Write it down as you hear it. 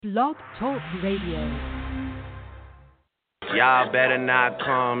Blog Talk Radio. Y'all better not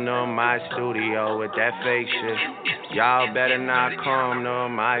come to my studio with that fake shit. Y'all better not come to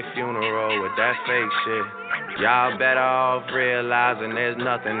my funeral with that fake shit. Y'all better off realizing there's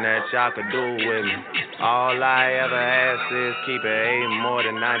nothing that y'all could do with me. All I ever ask is keep it 8 more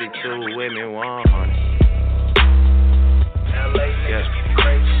than 92 with me 100. Yeah.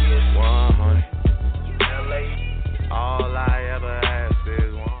 100. All I ever ask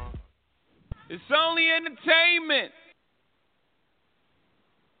is 100. It's only entertainment.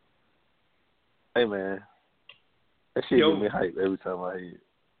 Hey man, that shit give me hype every time I hear it.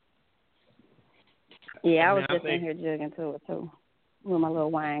 Yeah, I was just in here jugging to it too, with my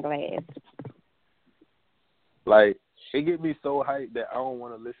little wine glass. Like, it get me so hyped that I don't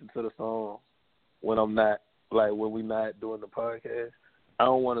want to listen to the song when I'm not, like, when we not doing the podcast. I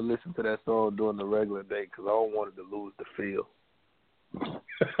don't want to listen to that song during the regular day because I don't want it to lose the feel.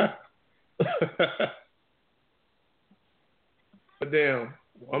 But damn,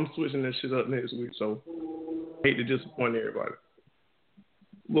 I'm switching that shit up next week, so hate to disappoint everybody.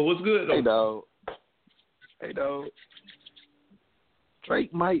 But what's good though? Hey dog.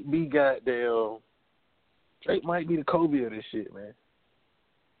 Drake might be the Kobe of this shit, man.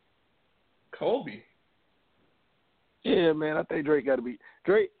 Kobe? Yeah, man, I think Drake got to be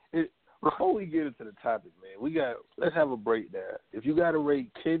before we get into the topic, man, let's have a breakdown. If you got to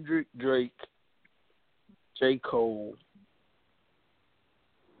rate Kendrick, Drake, J. Cole,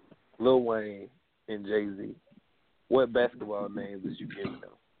 Lil Wayne, and Jay-Z, what basketball names is you giving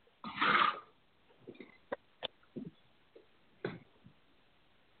them?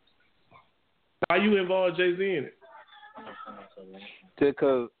 Why you involve Jay-Z in it? Just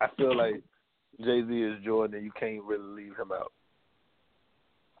because I feel like Jay-Z is Jordan and you can't really leave him out.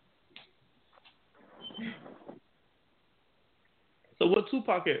 So what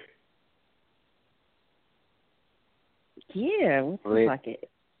Tupac at? Yeah, what's Tupac at?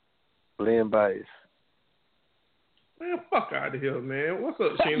 Lynn Bias. Man, fuck out of here, man. What's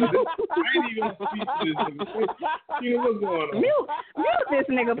up, Sheena? I ain't even gonna speak to this nigga. Sheena, what's going on? Mute this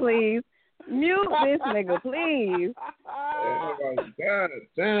nigga, please. Mute this nigga, please. Oh my God,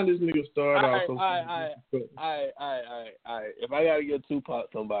 damn, this nigga started off. All right. If I gotta get Tupac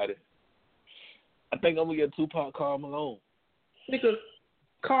somebody, I think I'm gonna get Tupac Karl Malone. Nigga,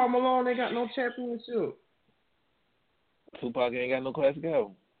 Karl Malone ain't got no championship. Tupac ain't got no classic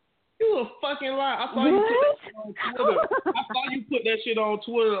album. You a fucking lie. I saw you put that shit on Twitter. I saw you put that shit on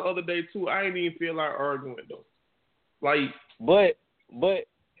Twitter the other day too. I ain't even feel like arguing though. Like, but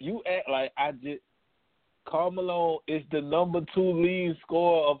you act like Karl Malone is the number 2 lead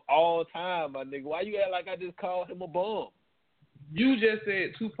scorer of all time, my nigga. Why you act like I just called him a bum? You just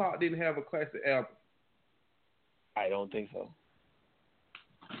said Tupac didn't have a classic album. I don't think so.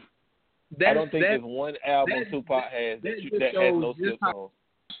 I don't think there's one album Tupac has that has no skip songs.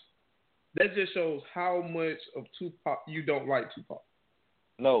 That just shows how much of Tupac you don't like Tupac.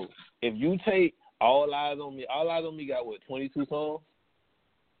 No. If you take All Eyes on Me got, 22 songs?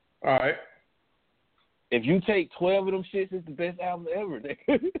 All right. If you take 12 of them shits, it's the best album ever.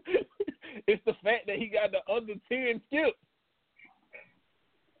 It's the fact that he got the under 10 skips.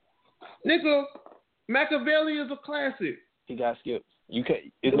 Nigga, Machiavelli is a classic. He got skips. You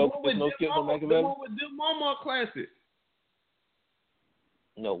can't. There's no skips on Machiavelli. The one with Dip Mama a classic.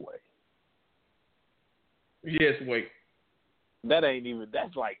 No way. Yes, wait. That's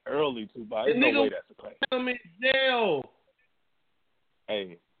like early Tupac. There's no way that's a classic. I'm in jail.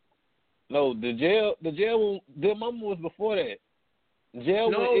 Hey. No, the jail one, Dip Mama was before that. Jail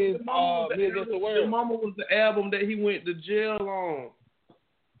is Mid Against the World. Dip Mama was the album that he went to jail on.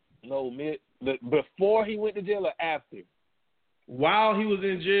 No, before he went to jail or after? While he was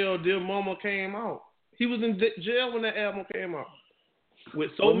in jail, Dip Mama came out. He was in jail when that album came out.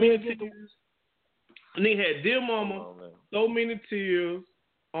 With so many tears. And he had Dear Mama, So Many Tears.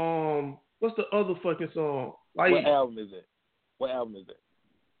 What's the other fucking song? Like, what album is it?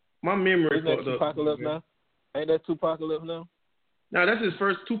 My memory Isn't that Tupacalypse now? Ain't that Tupacalypse now? No, that's his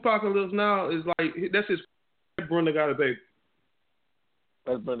first. Tupacalypse now is like, that's his Brenda Got a Baby.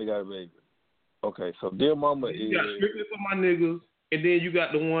 That's Brenda Got a Baby. Okay, so Dear Mama is... You got Strictly For My Niggas, and then you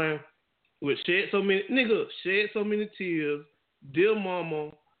got the one with Shed So Many Tears, Dear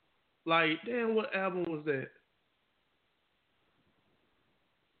Mama. Like, damn, what album was that?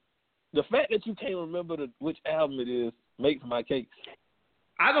 The fact that you can't remember which album it is makes my case.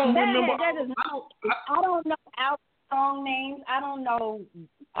 I don't remember. I don't know album song names. I don't know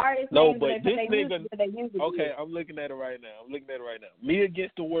artist names. No, but this nigga. Okay, I'm looking at it right now. Me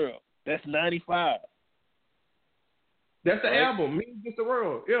Against the World. That's 95. That's the album. Me Against the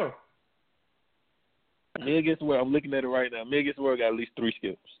World. Yeah. Me Against the World. I'm looking at it right now. Me Against the World got at least 3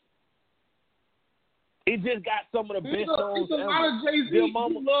 skips. It just got some of the best songs ever. It's a lot of Jay-Z. You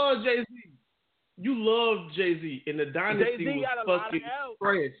love Jay-Z. You love Jay-Z. And the Dynasty Jay-Z was got fucking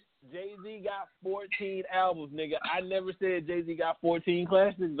trash. Jay-Z got 14 albums, nigga. I never said Jay-Z got 14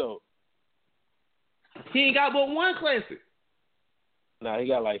 classics, though. He ain't got but one classic. Nah, he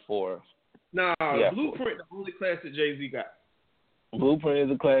got like 4. Nah, Blueprint, the only classic Jay-Z got. Blueprint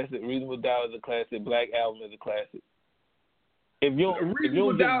is a classic. Reasonable Doubt is a classic. Black Album is a classic. If you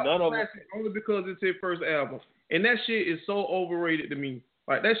don't get none of them, only because it's his first album, and that shit is so overrated to me.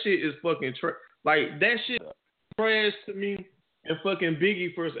 Like that shit is fucking like that shit trash to me. And fucking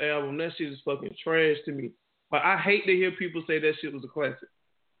Biggie first album, that shit is fucking trash to me. Like I hate to hear people say that shit was a classic.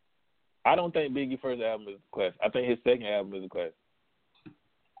 I don't think Biggie first album is a classic. I think his second album is a classic.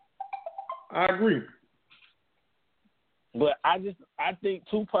 I agree. But I think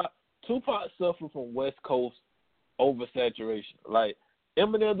Tupac suffered from West Coast oversaturation. Like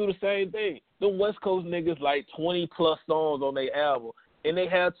Eminem do the same thing. The West Coast niggas like 20 plus songs on their album, and they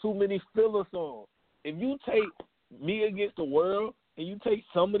have too many filler songs. If you take Me Against the World and you take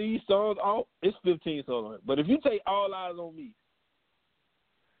some of these songs off, it's 15 songs on it. But if you take All Eyes on Me,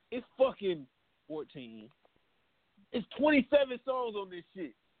 it's fucking 14. It's 27 songs on this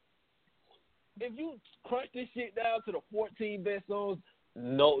shit. If you crunch this shit down to the 14 best songs,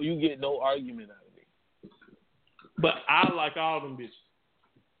 no, you get no argument out of me. But I like all them bitches.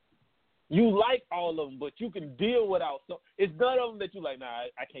 You like all of them, but you can deal without some. It's none of them that you like, nah,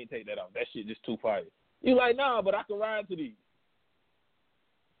 I can't take that off. That shit just too fire. You like, nah, but I can ride to these.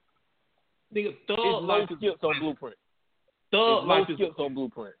 Nigga, It's no skips on Blueprint. No skips on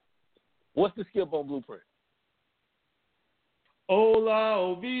Blueprint. What's the skip on Blueprint? Hola,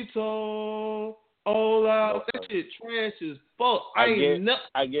 Ovito. Hola. That shit trash as fuck. I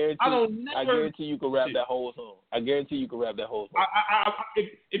guarantee you can rap that whole song. I guarantee you can rap that whole song.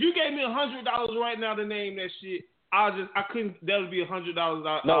 If you gave me $100 right now to name that shit, I couldn't. That would be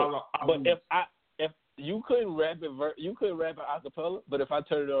 $100. No, but if you couldn't rap it, you couldn't rap it acapella. But if I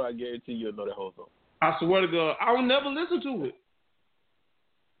turn it on, I guarantee you'll know that whole song. I swear to God, I will never listen to it.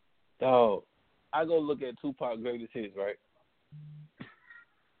 Dog, I go look at Tupac greatest hits, right?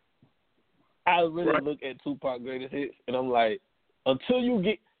 I really look at Tupac greatest hits, and I'm like, until you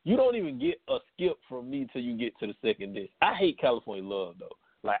don't even get a skip from me till you get to the second disc. I hate California Love though.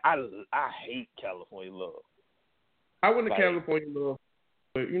 Like I hate California Love. I went to California Love,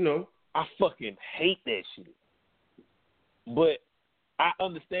 but you know, I fucking hate that shit. But I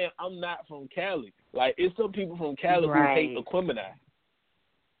understand I'm not from Cali. Like it's some people from Cali who hate Aquemini.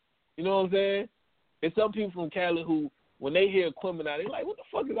 You know what I'm saying? It's some people from Cali who, when they hear Aquemini, they're like, what the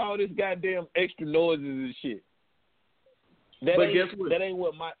fuck is all this goddamn extra noises and shit? Guess what? That ain't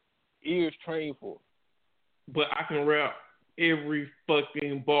what my ears trained for. But I can rap every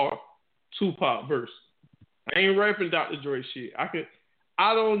fucking bar Tupac verse. I ain't rapping Dr. Dre shit.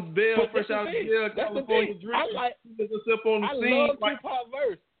 I don't bail fresh out of jail, California drinking. I love Tupac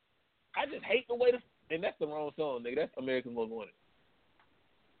verse. I just hate the way and that's the wrong song, nigga. That's America's Most Wanted.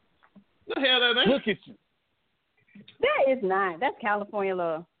 The hell that ain't? Look at you. That is not. That's California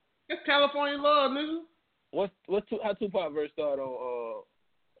Love. That's California Love, nigga. How Tupac verse start on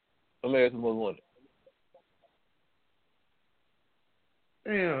America's Most Wanted?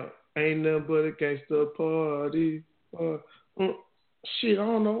 Damn, ain't nothing but a gangster party. Shit, I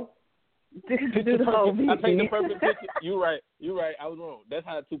don't know. I paint the perfect picture. You right. I was wrong. That's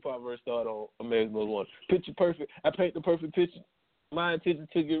how Tupac verse started on America's Most Wanted. Picture perfect. I paint the perfect picture. My intention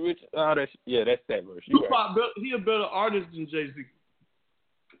to get rich. Oh, that's that verse. Tupac, he a better artist than Jay-Z.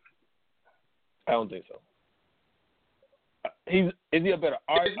 I don't think so. Is he a better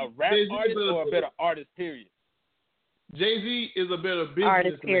artist, a rap artist, or a better artist? Period. Jay-Z is a better businessman.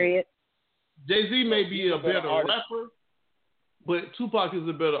 Artist. Period. Jay-Z may be a better rapper, but Tupac is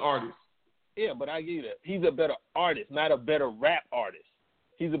a better artist. Yeah, but I give you that. He's a better artist, not a better rap artist.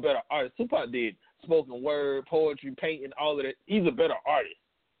 He's a better artist. Tupac did spoken word, poetry, painting, all of that. He's a better artist.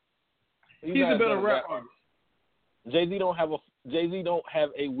 He's a better rap artist. Jay-Z don't have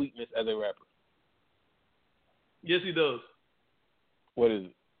a weakness as a rapper. Yes, he does. What is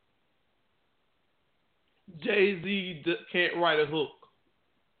it? Jay-Z can't write a hook.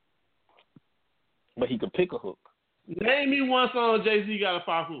 But he could pick a hook. Name me one song Jay-Z got a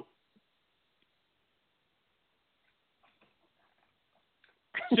 5 hook.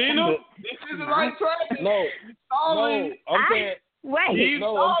 Gino, this is the right track. No, I'm saying. Wait.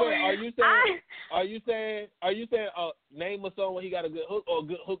 No, I'm saying. Are you saying? Name a song where he got a good hook or a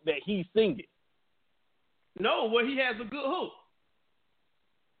good hook that he's singing? No, well, he has a good hook.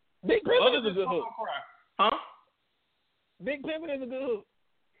 Big Pimpin' is a good hook. Huh? Big Pimpin' is a good hook.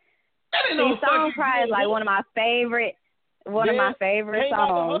 That ain't no Song Cry is like one of my favorite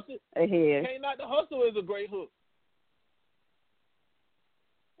songs of his. Can't Not the Hustle is a great hook.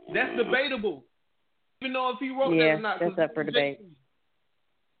 That's debatable. Even though if he wrote that or not. That's up for debate.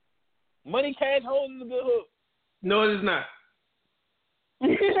 Money Cash Holes is a good hook. No, it is not.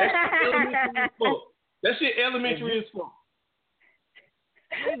 That shit elementary as fuck.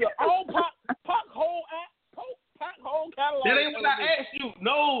 All Pac whole catalog. That ain't what I asked you.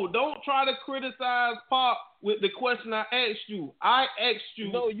 No, don't try to criticize Pac with the question I asked you. I asked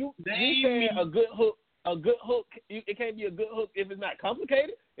you. No, you said a good hook. A good hook. It can't be a good hook if it's not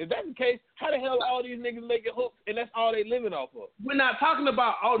complicated. If that's the case, how the hell are all these niggas making hooks and that's all they living off of? We're not talking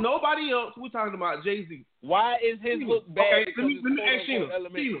about nobody else. We're talking about Jay-Z. Why is his hook bad? Okay, let me ask Sheena.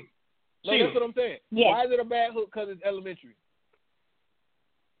 No, that's what I'm saying. Yes. Why is it a bad hook? Because it's elementary.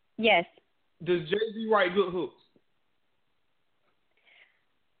 Yes. Does Jay-Z write good hooks?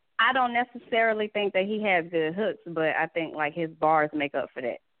 I don't necessarily think that he has good hooks, but I think like his bars make up for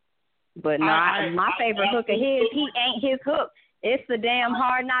that. But no, my favorite hook of his, he ain't his hook. It's the damn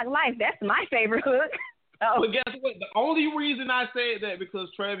Hard Knock Life. That's my favorite hook. So. But guess what? The only reason I said that because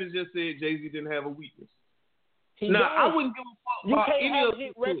Travis just said Jay-Z didn't have a weakness. I wouldn't give a fuck you about can't any have of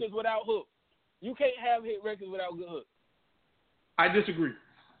hit records without hooks. You can't have hit records without good hooks. I disagree.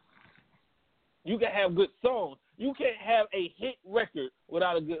 You can have good songs. You can't have a hit record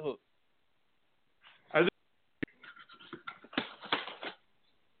without a good hook.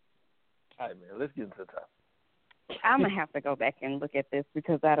 All right, man. Let's get into the topic. I'm gonna have to go back and look at this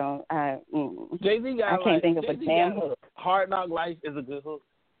because I Jay-Z got. I can't think of a damn hook. Hard Knock Life is a good hook.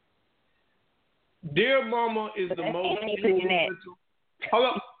 Dear Mama is the most influential.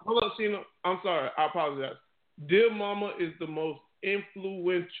 Hold up, Sheena. I'm sorry. I apologize. Dear Mama is the most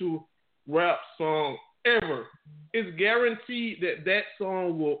influential rap song ever. It's guaranteed that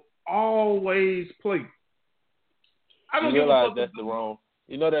song will always play. I don't realize that's the wrong.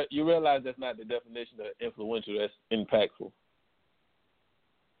 You know that you realize that's not the definition of influential. That's impactful.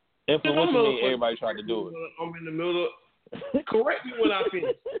 Influential means everybody tried to do it. I'm in the middle of. Correct me when I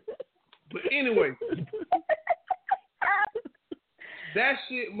finish. But anyway, that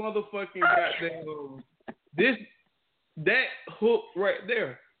shit, motherfucking goddamn. That hook right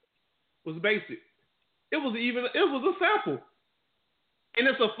there was basic. It was a sample, and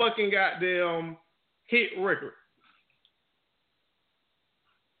it's a fucking goddamn hit record.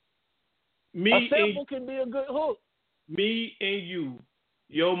 A sample can be a good hook. Me and you,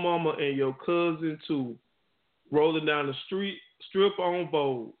 your mama and your cousin too, rolling down the street, strip on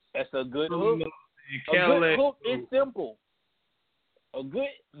Vogue. That's a good hook. A good hook is simple. A good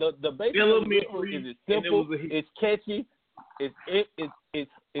the basic of a good hook is it's simple. It's catchy.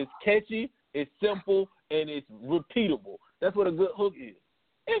 It's catchy. It's simple and it's repeatable. That's what a good hook is.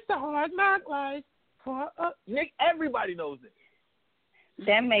 It's the Hard Knock Life for Nick. Everybody knows it.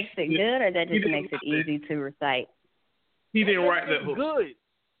 That makes it good, or that just makes it easy to recite? He didn't write that hook. Good.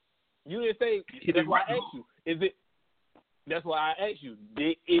 You didn't say. That's why I asked you. That's why I asked you.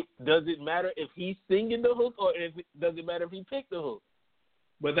 Does it matter if he's singing the hook, or does it matter if he picked the hook?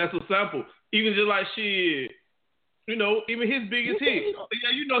 But that's a sample. Even just like shit, even his biggest hit.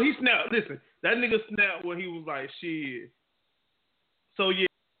 Yeah, he snapped. Listen, that nigga snapped when he was like, shit. So yeah,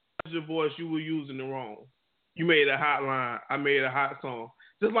 your voice, you were using it wrong. You made a hot line. I made a hot song.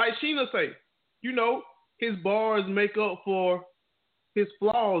 Just like Sheena say, his bars make up for his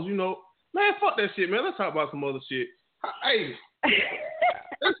flaws. Man, fuck that shit, man. Let's talk about some other shit. Hey,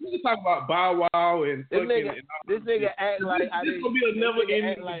 let's talk about Bow Wow and this nigga act like this gonna be a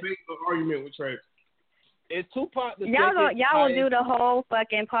never-ending debate or argument with Travis. Is Tupac the y'all will do the whole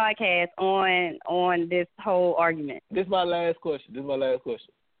fucking podcast on this whole argument. This is my last question.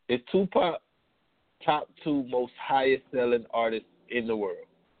 Is Tupac top 2 most highest selling artists in the world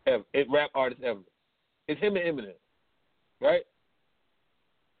ever? Rap artists ever. It's him and Eminem, right?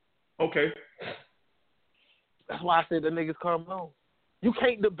 Okay. That's why I said the nigga's Carmelo. You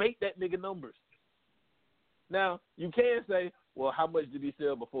can't debate that nigga numbers. Now, you can say, well, how much did he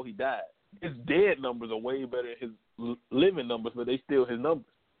sell before he died? His dead numbers are way better than his living numbers, but they still his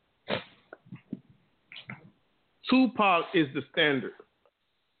numbers. Tupac is the standard.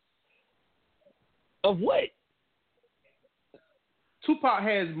 Of what? Tupac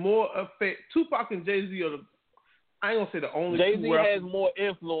has more effect. Tupac and Jay-Z are I ain't gonna say the only Jay-Z has more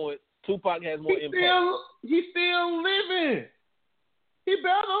influence. Tupac has more impact. He's still living. He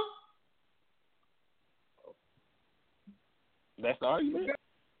better. That's the argument.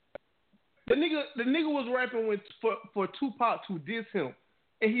 The nigga was rapping for Tupac to diss him,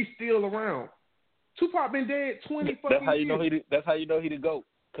 and he's still around. Tupac been dead 20 fucking years. That's how you know he the GOAT.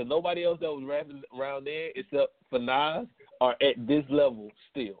 Because nobody else that was rapping around there except for Nas are at this level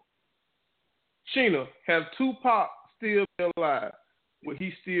still. Sheena, have Tupac still been alive? Would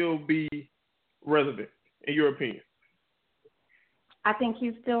he still be relevant, in your opinion? I think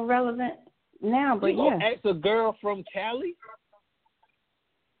he's still relevant now, but you gonna ask a girl from Cali?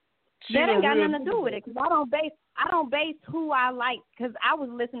 That ain't got nothing to do with it, because I don't base who I like, because I was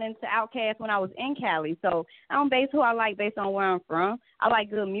listening to Outkast when I was in Cali, so I don't base who I like based on where I'm from. I like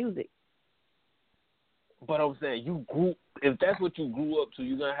good music. But I'm saying, if that's what you grew up to,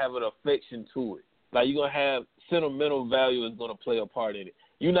 you're going to have an affection to it. Like, you're going to have sentimental value is going to play a part in it.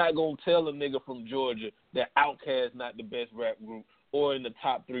 You're not going to tell a nigga from Georgia that Outkast not the best rap group or in the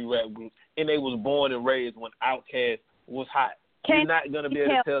top 3 rap groups, and they was born and raised when Outkast was hot. You're not going to be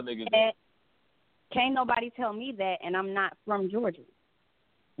able to tell niggas that. Can't nobody tell me that, and I'm not from Georgia.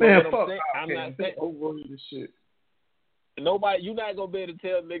 Man, fuck I'm not saying over this shit. Nobody, you're not gonna be able to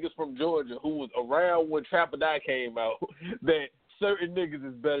tell niggas from Georgia who was around when Trap or Die came out that certain niggas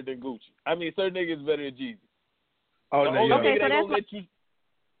is better than Gucci. I mean, certain niggas is better than Jeezy. Oh, the only nigga so that gonna let you.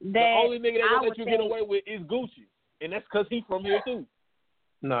 The only nigga that gonna let you get away with is Gucci, and that's because he's from here too.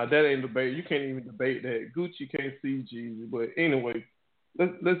 Nah, that ain't debate. You can't even debate that. Gucci can't see Jeezy, but anyway,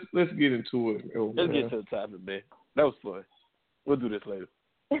 let's get into it. Let's get to the topic, man. That was fun. We'll do this later.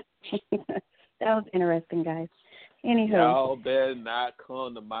 That was interesting, guys. Anywho. Y'all better not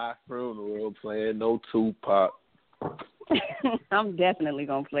come to my funeral playing no Tupac. I'm definitely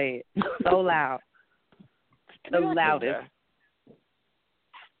going to play it. So loud. The loudest.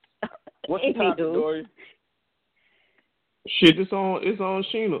 What's the topic, Dory? Shit, it's on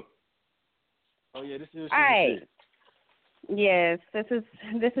Sheena. Oh, yeah, this is Sheena. All right. Yes, this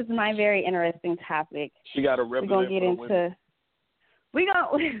is my very interesting topic. She got to represent. We're gonna get into.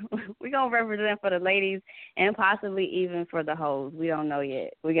 We're gonna represent for the ladies and possibly even for the hoes. We don't know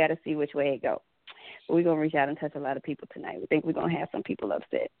yet. We got to see which way it goes. But we're gonna reach out and touch a lot of people tonight. We think we're gonna have some people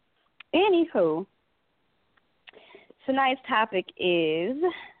upset. Anywho, tonight's topic is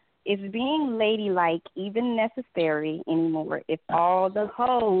being ladylike even necessary anymore if all the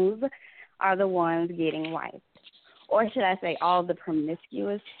hoes are the ones getting wiped? Or should I say all the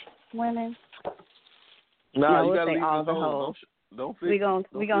promiscuous women? No, you we'll say all the hoes. We're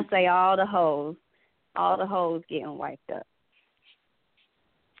gonna say all the hoes getting wiped up.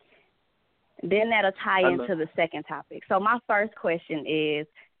 Then that'll tie into the second topic. So my first question is,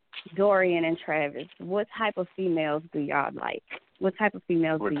 Dorian and Travis, what type of females do y'all like? What type of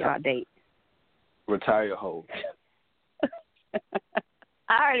females do y'all date? Retire hoes.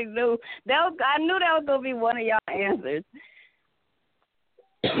 I already knew I knew that was gonna be one of y'all answers.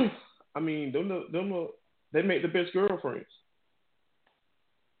 I mean, they make the best girlfriends.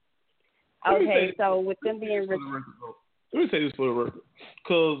 Okay, so with them being let me say this for the record,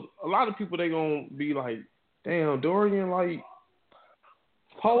 because a lot of people, they gonna be like, "Damn, Dorian, like,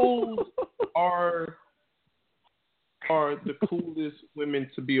 hoes are the coolest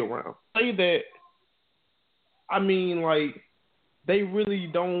women to be around." Say that. I mean, like, they really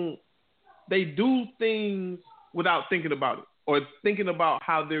don't. They do things without thinking about it or thinking about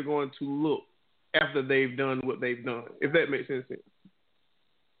how they're going to look after they've done what they've done. If that makes any sense.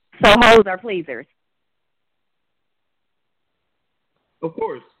 So hoes are pleasers. Of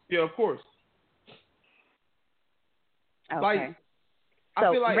course. Yeah, of course. Okay. Like, so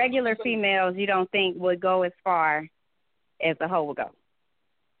I feel like regular females you don't think would go as far as a hoe would go?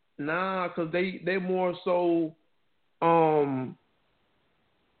 Nah, because they're more so,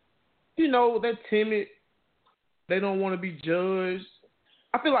 they're timid. They don't want to be judged.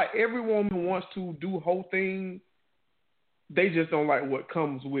 I feel like every woman wants to do whole thing. They just don't like what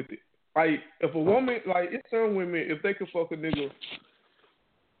comes with it. Like, if a woman, like, it's some women, if they could fuck a nigga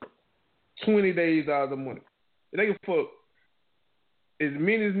 20 days out of the month, if they could fuck as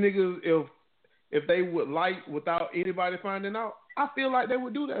many as niggas if they would like without anybody finding out, I feel like they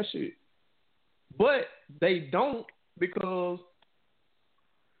would do that shit. But they don't, because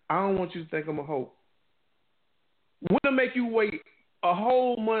I don't want you to think I'm a hoe. Wouldn't make you wait a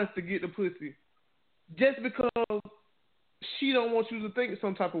whole month to get the pussy just because she don't want you to think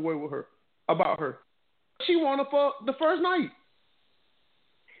some type of way about her. She want to fuck the first night.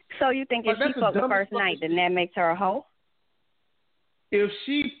 So you think if she fucked the first night, then that makes her a hoe? If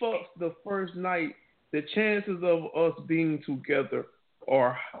she fucks the first night, the chances of us being together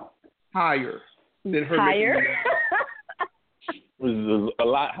are higher than her. Higher? A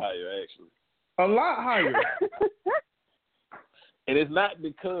lot higher, actually. A lot higher. And it's not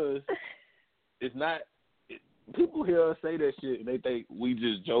because it's not. People hear us say that shit and they think we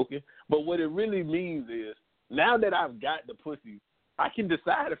just joking. But what it really means is, now that I've got the pussy, I can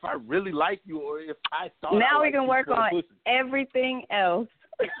decide if I really like you or if I thought. Now I we can work on everything else.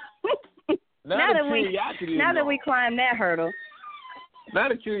 now that we climbed that hurdle. Now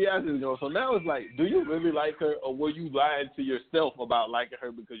the curiosity is gone. So now it's like, do you really like her, or were you lying to yourself about liking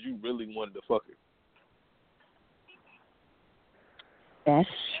her because you really wanted to fuck her? That's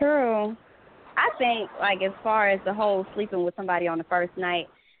true. I think, like, as far as the whole sleeping with somebody on the first night,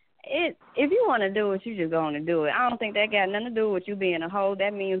 if you want to do it, you just going to do it. I don't think that got nothing to do with you being a hoe.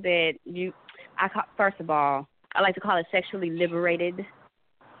 That means that first of all, I like to call it sexually liberated.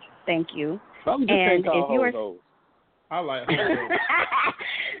 Thank you. I'm just and if you are, I like hoes.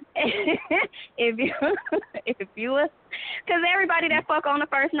 if you, because everybody that fuck on the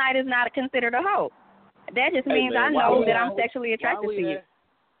first night is not considered a hoe. That just means I know that I'm sexually attracted to you.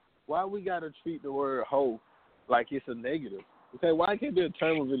 Why we gotta treat the word hoe like it's a negative? Okay, why can't it be a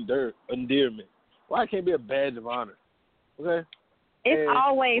term of endearment? Why can't it be a badge of honor? Okay. It's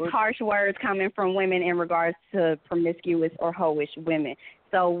always harsh words coming from women in regards to promiscuous or hoish women.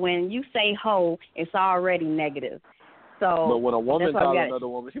 So when you say hoe, it's already negative. So, but when a woman calls another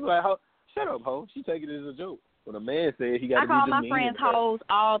woman, she be like, "Shut up, hoe." She take it as a joke. When a man says he got to be I call my friends hoes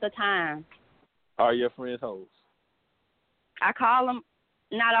all the time. Are your friends hoes? I call them.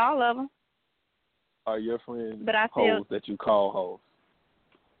 Not all of them. Are your friends hoes that you call hoes?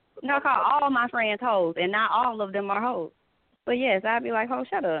 No, I call all my friends hoes, and not all of them are hoes. But yes, I'd be like, "Ho,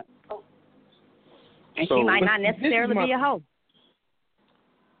 shut up." And she might not necessarily be a hoe.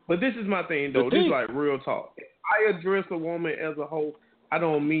 But this is my thing, though. This is like real talk. If I address a woman as a hoe, I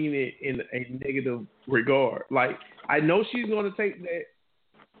don't mean it in a negative regard. Like, I know she's going to take that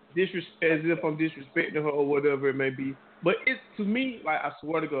as if I'm disrespecting her or whatever it may be. But it's, to me, like, I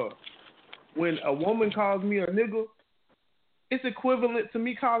swear to God, when a woman calls me a nigga, it's equivalent to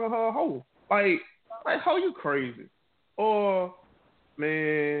me calling her a hoe. Like hoe, you crazy. Or,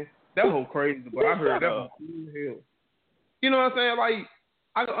 man, that hoe crazy, but I heard that one cool as hell. You know what I'm saying? Like,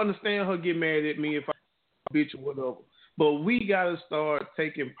 I can understand her get mad at me if I bitch or whatever. But we got to start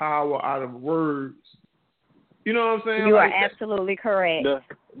taking power out of words. You know what I'm saying? You are absolutely correct.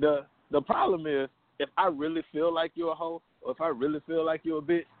 The problem is, if I really feel like you're a hoe, or if I really feel like you're a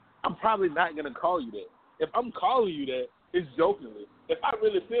bitch, I'm probably not going to call you that. If I'm calling you that, it's jokingly. If I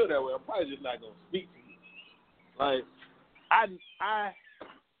really feel that way, I'm probably just not going to speak to you. Like, I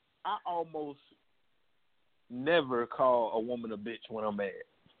almost never call a woman a bitch when I'm mad.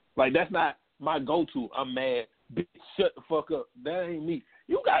 Like, that's not my go-to. I'm mad. Bitch, shut the fuck up. That ain't me.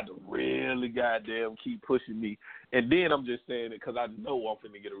 You got to really goddamn keep pushing me. And then I'm just saying it because I know I'm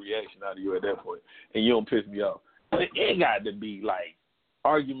finna get a reaction out of you at that point, and you don't piss me off. But it got to be like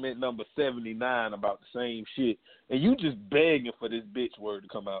argument number 79 about the same shit, and you just begging for this bitch word to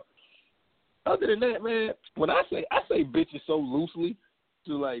come out. Other than that, man, when I say bitches so loosely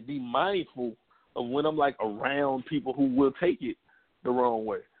to like be mindful of when I'm like around people who will take it the wrong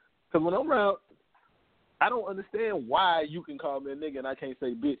way. Because when I'm around, I don't understand why you can call me a nigga and I can't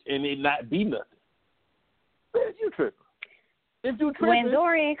say bitch and it not be nothing. Man, you tripping. If you tripping, when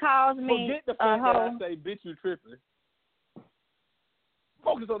Dorian calls me forget the fact that I say bitch, you tripping.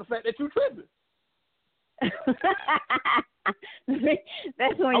 Focus on the fact that you tripping.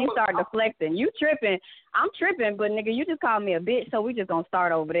 That's when you start deflecting. You tripping. I'm tripping, but nigga, you just called me a bitch, so we just gonna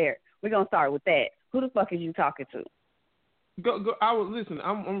start over there. We're gonna start with that. Who the fuck is you talking to? Go. I was listening.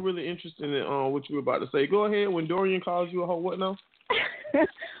 I'm really interested in what you were about to say. Go ahead. When Dorian calls you a hoe, what now?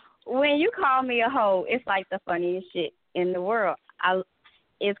 When you call me a hoe, it's like the funniest shit in the world.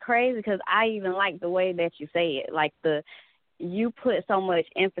 It's crazy because I even like the way that you say it. Like you put so much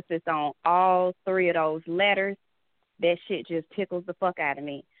emphasis on all three of those letters. That shit just tickles the fuck out of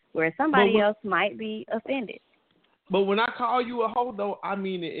me. Where somebody else might be offended. But when I call you a hoe, though, I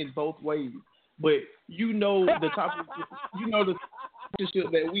mean it in both ways. But you know the topic, the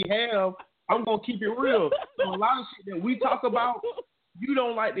relationship that we have. I'm gonna keep it real. So a lot of shit that we talk about, you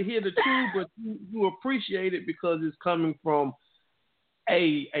don't like to hear the truth, but you appreciate it because it's coming from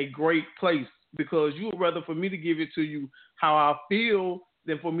a great place. Because you would rather for me to give it to you how I feel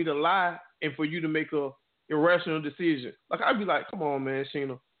than for me to lie and for you to make a irrational decision. Like I'd be like, come on, man,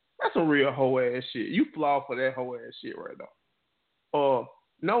 Sheena, that's some real hoe ass shit. You fall for that hoe ass shit right now.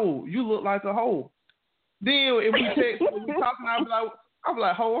 No, you look like a hoe. Then if we text, when we talking, I'll be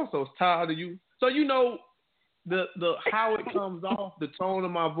like, hoe, I'm so tired of you. So you know the how it comes off, the tone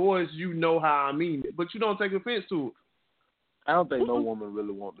of my voice, you know how I mean it, but you don't take offense to it. I don't think no woman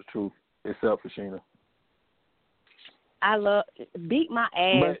really wants the truth except for Sheena. I love beat my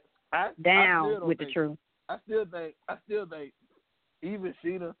ass down with the truth. I still think even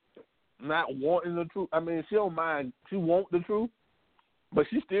Sheena not wanting the truth. I mean, she don't mind. She want the truth, but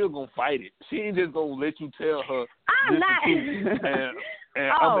she still gonna fight it. She ain't just gonna let you tell her. I'm not.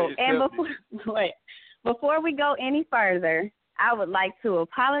 Before we go any further, I would like to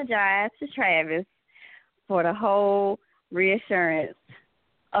apologize to Travis for the whole reassurance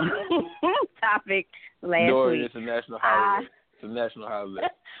topic last week. It's a national holiday. It's a national holiday.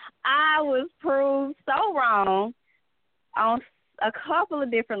 I was proved so wrong on a couple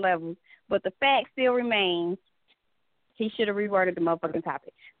of different levels, but the fact still remains. He should have reworded the motherfucking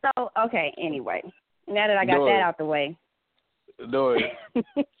topic. So, okay, anyway, now that I got that out the way. Dory.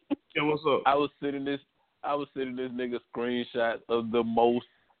 Yeah, what's up? I was sending this nigga screenshots of the most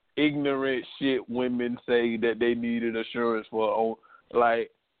ignorant shit women say that they needed assurance for. Like,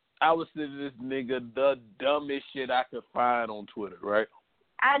 I was sending this nigga the dumbest shit I could find on Twitter, right?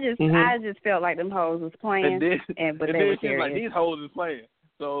 I just felt like them hoes was playing, but they were serious. Like, these hoes is playing.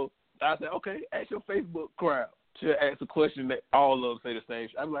 So I said, okay, ask your Facebook crowd. She'll ask a question that all of them say the same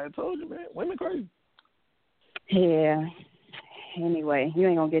shit. I'm like, I told you, man, women crazy. Yeah. Anyway, you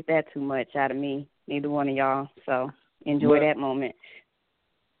ain't gonna get that too much out of me, neither one of y'all. So enjoy that moment.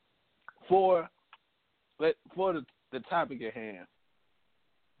 For the topic at hand,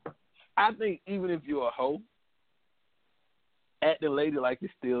 I think even if you're a hoe, acting lady like you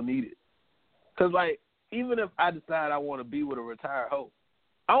still needed. Cause like even if I decide I want to be with a retired hoe,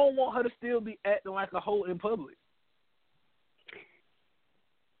 I don't want her to still be acting like a hoe in public.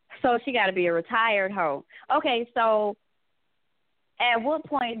 So she got to be a retired hoe. Okay, so at what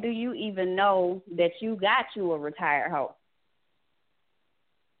point do you even know that you got you a retired hoe?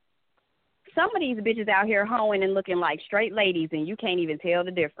 Some of these bitches out here hoeing and looking like straight ladies, and you can't even tell the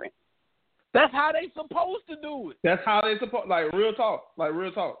difference. That's how they supposed to do it. That's how they supposed, like real talk.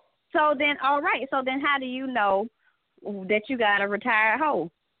 So then, all right. So then, how do you know that you got a retired hoe?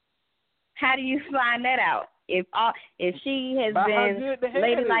 How do you find that out? If she has been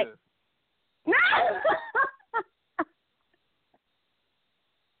ladylike.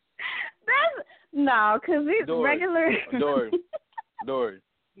 No, because it's regular. Dory.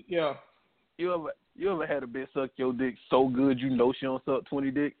 Yeah. You ever had a bitch suck your dick so good you know she don't suck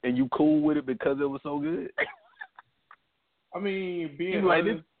 20 dick and you cool with it because it was so good? I mean, being like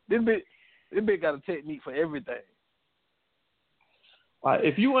this bitch got a technique for everything.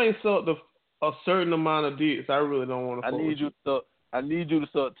 If you ain't sucked a certain amount of dicks, I really don't want to. I need you to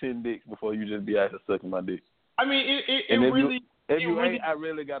suck 10 dicks before you just be out here sucking my dick. I mean, I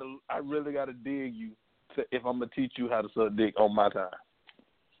really gotta dig you if I'm gonna teach you how to suck dick on my time.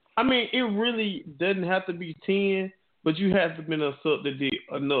 I mean, it really doesn't have to be 10, but you have to be able to suck the dick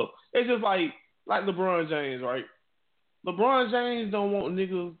enough. It's just like LeBron James, right? LeBron James don't want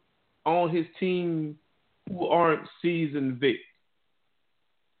niggas on his team who aren't seasoned vets.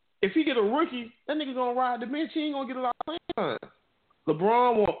 If he get a rookie, that nigga gonna ride the bench. He ain't gonna get a lot of playing time.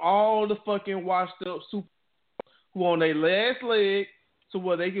 LeBron want all the fucking washed up super who on their last leg to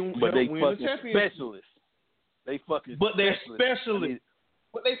where they can win the championship. But they're specialists.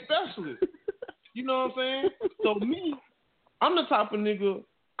 But they specialists. You know what I'm saying? So me, I'm the type of nigga.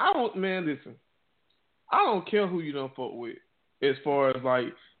 I don't care who you done fuck with. As far as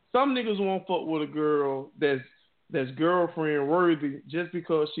like some niggas won't fuck with a girl that's girlfriend worthy just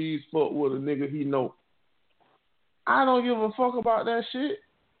because she's fucked with a nigga he know. I don't give a fuck about that shit.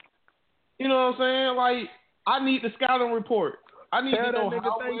 You know what I'm saying? Like, I need the scouting report. I need to know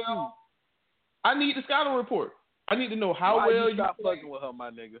how well. I need the scouting report. I need to know how well you stop fucking with her, my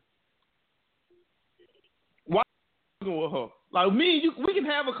nigga. Why fucking with her? Like me, we can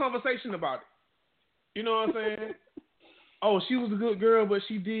have a conversation about it. You know what I'm saying? Oh, she was a good girl, but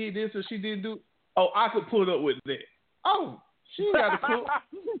she did this or she didn't do. Oh, I could put up with that. Oh, she ain't got to cook.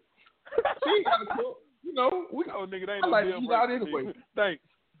 She ain't got to cook. You know, nigga, they ain't I like to eat out anyway. Thanks,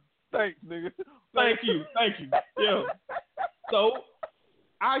 nigga. Thank you. Yeah. So,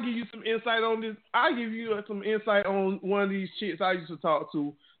 I'll give you some insight on this. I'll give you some insight on one of these chicks I used to talk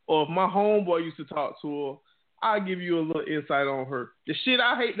to, or if my homeboy used to talk to her, I'll give you a little insight on her. The shit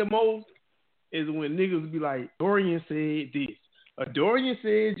I hate the most is when niggas be like, Dorian said this. Or Dorian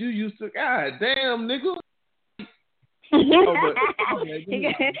said you used to, God damn, nigga. You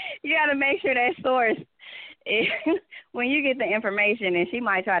got to make sure that source, when you get the information and she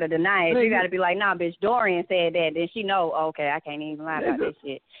might try to deny it, you got to be like, nah, bitch, Dorian said that. Then she know, okay, I can't even lie about this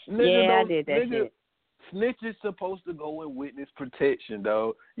shit. I did that shit. Snitch is supposed to go in witness protection,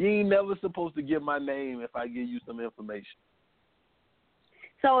 though. You ain't never supposed to give my name if I give you some information.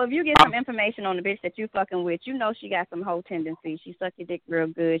 So if you get some information on the bitch that you fucking with, you know she got some whole tendencies. She suck your dick real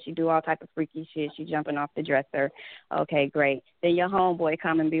good. She do all type of freaky shit. She jumping off the dresser. Okay, great. Then your homeboy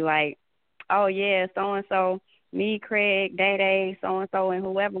come and be like, oh, yeah, so-and-so, me, Craig, Day-Day, so-and-so, and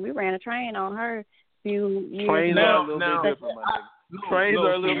whoever, we ran a train on her a few years ago. Trains are a little bit different, my nigga. Trains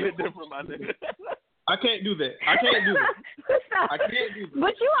are a little bit different, my nigga. I can't do that. I can't do that.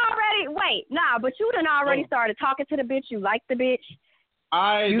 But you but you done already started talking to the bitch. You like the bitch. She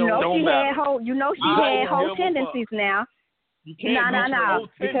had whole tendencies now. You can't no,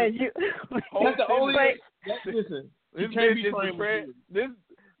 because you. That's the only. Listen, this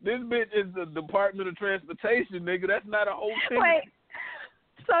bitch is the Department of Transportation, nigga. That's not a whole thing. Wait,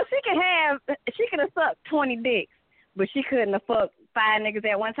 so she could have sucked 20 dicks, but she couldn't have fucked 5 niggas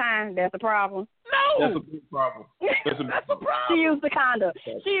at one time. That's a problem. No, that's a big problem. That's a problem. She used the condom.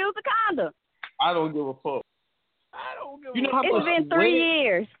 I don't give a fuck. I don't give. It's been 3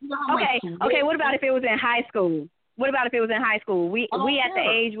 years. Okay. What about if it was in high school? We at the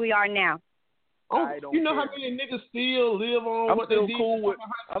age we are now. You know how many niggas still live on what they did?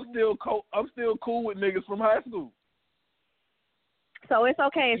 I'm still cool with niggas from high school. So it's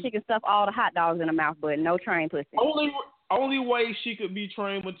okay if she can stuff all the hot dogs in her mouth, but no train pussy. Only way she could be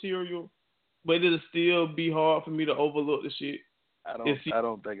train material, but it'll still be hard for me to overlook the shit. I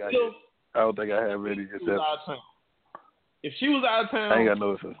don't think I have any exceptions. If she was out of town, I ain't got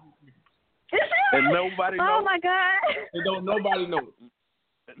no exceptions. And nobody knows. Oh my God! And don't nobody know.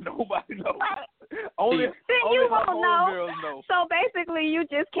 Nobody knows. Only you won't girls know. So basically, you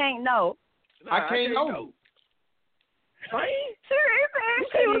just can't know. I can't know.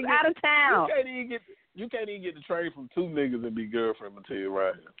 She was out of town. You can't even get the train from 2 niggas and be girlfriend material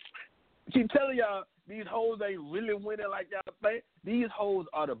right here. Keep telling y'all these hoes ain't really winning like y'all think. These hoes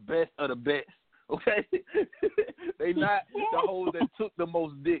are the best of the best. Okay, they not the hoes that took the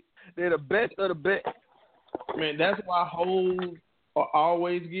most dick. They're the best of the best. Man, that's why hoes are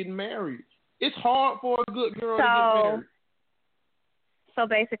always getting married. It's hard for a good girl to get married. So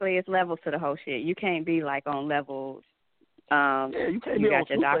basically, it's levels to the whole shit. You can't be like on levels. You can't. You be got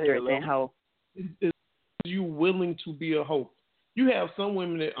your doctorates in hoe. Is you willing to be a hoe? You have some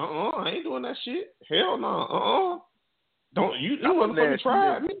women that I ain't doing that shit. Hell no. Don't you? You motherfucking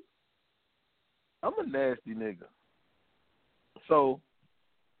try me. I'm a nasty nigga. So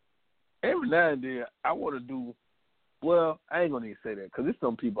every now and then I want to do. Well, I ain't gonna even say that because there's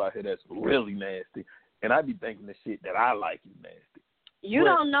some people out here that's really nasty, and I be thinking the shit that I like is nasty. You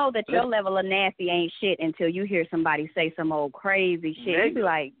don't know that your level of nasty ain't shit until you hear somebody say some old crazy shit. Nigga, you be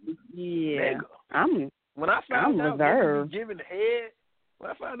like, yeah, nigga. When I found out reserved. Niggas be giving head, when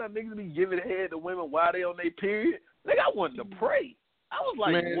I found out niggas be giving head to women while they on their period, nigga, I wanted to pray. I was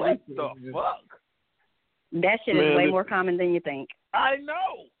like, man, what the fuck? That shit is way more common than you think. I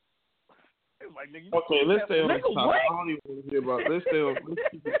know. It's like, nigga, okay, let's stay on this topic. I don't even want to hear about it.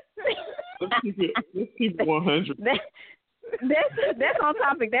 Let's keep it 100. That's on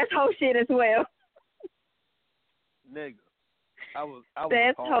topic. That's whole shit as well. Nigga. I was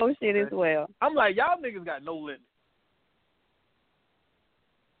that's whole shit as well. I'm like, y'all niggas got no limit.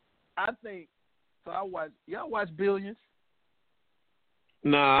 I think so. Y'all watch Billions?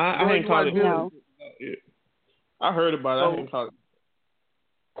 Nah, I ain't caught it. No. I heard about it. I ain't caught it.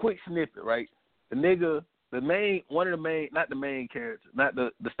 Quick snippet, right? The nigga, one of the main, not the main character, not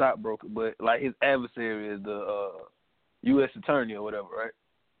the stockbroker, but like his adversary is the U.S. attorney or whatever, right?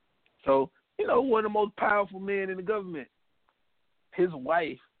 So, one of the most powerful men in the government. His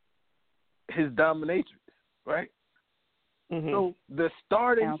wife, his dominatrix, right? Mm-hmm. So the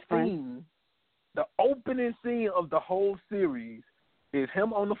starting scene, the opening scene of the whole series is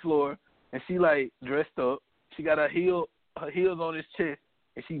him on the floor, and she like dressed up. She got her heels on his chest,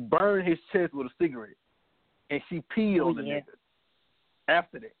 and she burned his chest with a cigarette, and she peed on the nigga.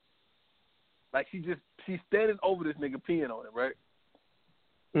 After that, like she's standing over this nigga peeing on him, right?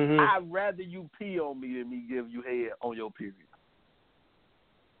 Mm-hmm. I'd rather you pee on me than me give you head on your period.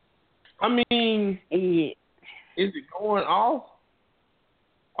 I mean, is it going off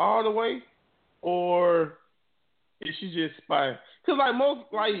all the way, or is she just spying? Because hold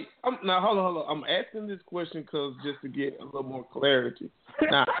on. I'm asking this question because just to get a little more clarity.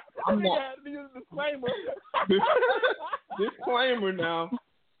 Now, I'm not. Disclaimer. Disclaimer now,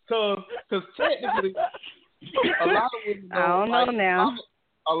 because technically, a lot of women. I don't know now.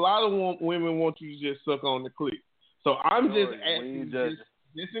 A lot of women want you to just suck on the clit. So I'm just asking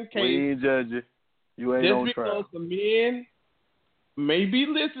just in case. We ain't judging. You ain't on trial. Just because the men may be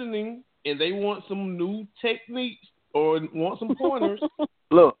listening and they want some new techniques or want some pointers.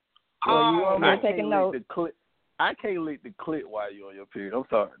 Look, I'm taking notes. I can't lick the clit while you're on your period. I'm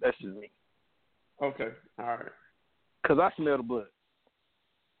sorry. That's just me. Okay. All right. Because I smell the blood.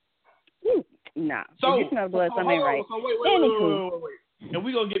 Nah. So, if you smell blood, something ain't right. So wait. And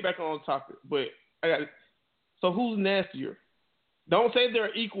we're going to get back on topic. But so who's nastier? Don't say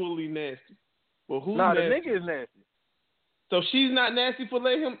they're equally nasty. But who's nasty? The nigga is nasty. So she's not nasty for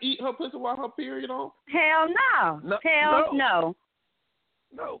letting him eat her pussy while her period on? Hell no. Hell no.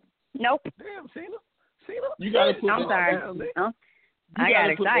 No. Nope. Damn, Cena. You got to put I'm sorry. I got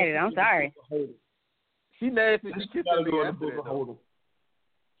excited. I'm sorry. She nasty. She got to go in the book of Hold'em.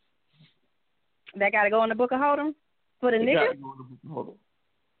 That got to go in the book of Hold'em? For the niggas?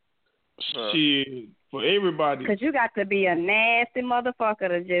 Shit, for everybody. Because you got to be a nasty motherfucker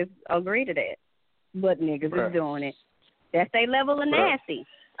to just agree to that. But niggas is doing it. That's their level of nasty.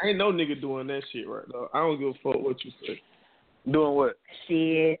 Ain't no nigga doing that shit right now. I don't give a fuck what you say. Doing what?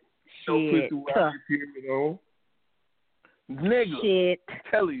 Shit. Don't put the period on. Nigga. Shit. I'm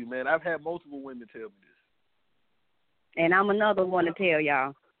telling you, man, I've had multiple women tell me this. And I'm another one to tell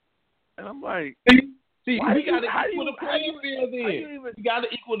y'all. And I'm like, see, we got to equal the playing field then. You got to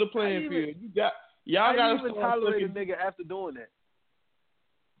equal the playing field. Y'all got to even tolerate a nigga after doing that.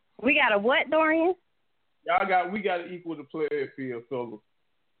 We got a what, Dorian? We got to equal the playing field, fellas.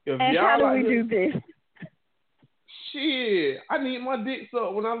 And how do we do this? Shit, I need my dick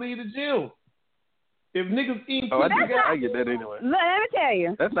sucked when I leave the gym. If niggas eat I get that anyway. Let me tell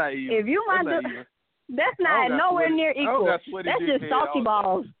you. That's not even. If you want to, that's not nowhere near equal. That's just salty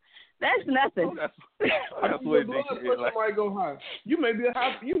balls. That's nothing. Your blood pressure might go high. You may be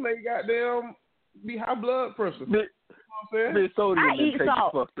goddamn be high blood pressure. You know what I'm saying? I eat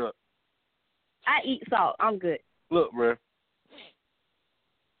salt. Fucked up. I eat salt. I'm good. Look, bro.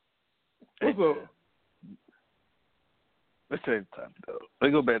 What's up? Let's change the topic, though.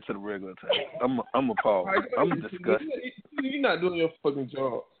 Let's go back to the regular time. I'm appalled. I'm disgusted. You're not doing your fucking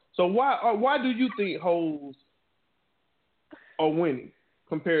job. So why do you think hoes are winning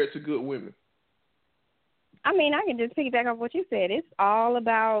compared to good women? I mean, I can just piggyback off what you said. It's all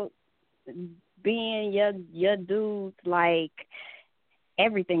about being your dudes, like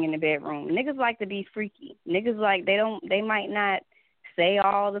everything in the bedroom. Niggas like to be freaky. Niggas like they might not say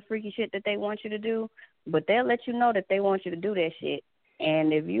all the freaky shit that they want you to do, but they'll let you know that they want you to do that shit.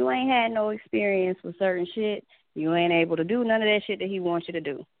 And if you ain't had no experience with certain shit, you ain't able to do none of that shit that he wants you to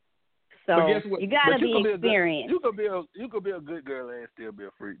do. So you gotta be experienced. You could be a good girl and still be a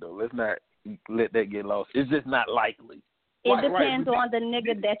freak, though. Let's not let that get lost. It's just not likely. It depends on the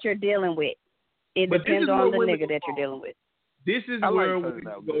nigga that you're dealing with. It depends on the nigga that you're dealing with. This is where women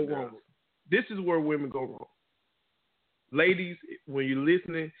go wrong. This is where women go wrong. Ladies, when you're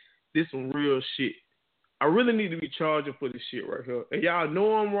listening, this some real shit. I really need to be charging for this shit right here. And y'all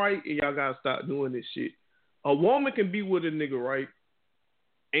know I'm right, and y'all gotta stop doing this shit. A woman can be with a nigga, right?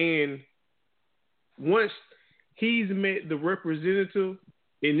 And once he's met the representative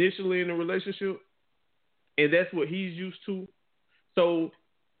initially in the relationship, and that's what he's used to. So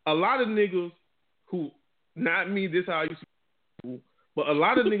a lot of niggas who, not me, this how I used to, but a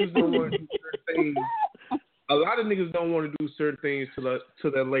lot of niggas don't want to do certain things. A lot of niggas don't want to do certain things to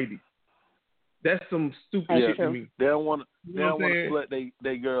their lady. That's some stupid shit to me. They don't want to slut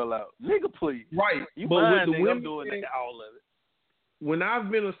they girl out. Nigga, please. Right. You but mind, with the nigga, women, I'm doing all of it. When I've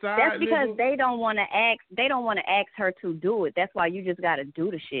been a side that's because nigga, they don't want to ask. They don't want to ask her to do it. That's why you just got to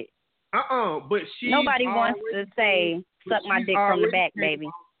do the shit. But nobody wants to say suck my dick from the back, baby.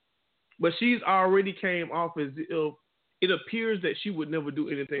 But she's already came off as if it appears that she would never do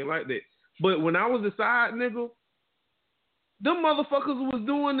anything like that. But when I was a side nigga, them motherfuckers was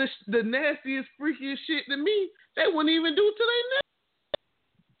doing the nastiest, freakiest shit to me. They wouldn't even do to their nigga.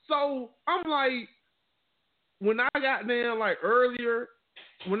 So I'm like, when I got there like earlier,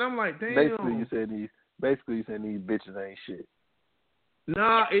 when I'm like, damn. Basically, you said these bitches ain't shit.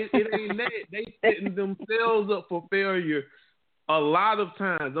 Nah, it ain't that. They setting themselves up for failure a lot of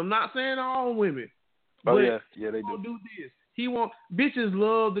times. I'm not saying all women. Oh, but yeah, they do this. Bitches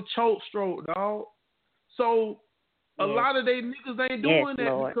love the choke stroke, dog. So a lot of they niggas ain't doing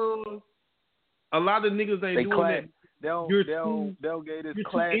that because a lot of niggas ain't doing that. They'll get this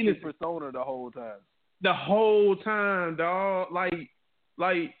classy persona the whole time. The whole time, dog.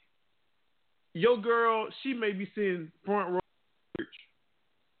 Like your girl, she may be sitting front row.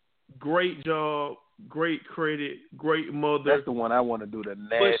 Great job, great credit, great mother. That's the one I want to do the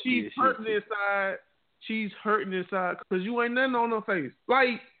nastiest but she's hurting shit. inside. She's hurting inside because you ain't nothing on her face.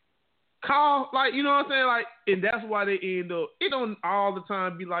 Like, call, like, you know what I'm saying? Like, and that's why they end up. It don't all the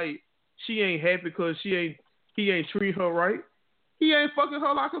time be like she ain't happy because he ain't treat her right. He ain't fucking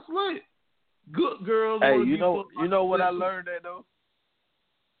her like a slut. good girls. Hey, you know what I learned that though?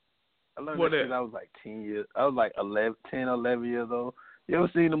 I learned What that shit I was like 10 years. I was like 10, 11 years old. You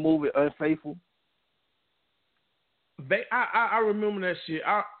ever seen the movie Unfaithful? I remember that shit.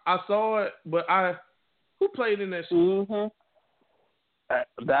 I saw it, but who played in that shit? Mm-hmm.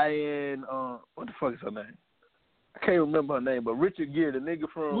 Diane, what the fuck is her name? I can't remember her name, but Richard Gere, the nigga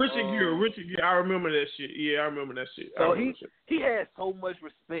from Richard Gere. I remember that shit. Yeah, I remember that shit. So he had so much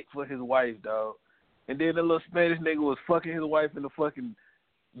respect for his wife, dog. And then the little Spanish nigga was fucking his wife in the fucking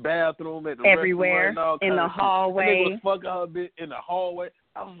bathroom at the everywhere restaurant and all in the hallway. The nigga was fucking her bitch in the hallway.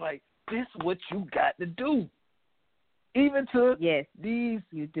 I was like, this is what you got to do. Even to these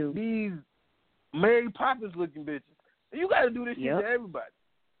Mary Poppins looking bitches. You got to do this shit to everybody.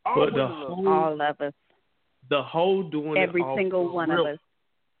 All of us. The whole doing every it off single the one real. of us.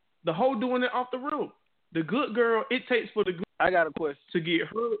 The whole doing it off the real. The good girl, it takes for the good. I got a question to get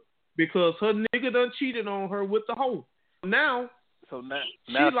her because her nigga done cheated on her with the hoe. Now she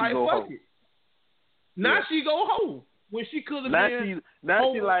like go fuck home. it. Now she go home when she could have been.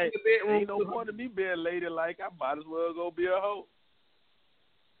 Now she like, in the bedroom. Ain't no point to me being lady like. I might as well go be a hoe.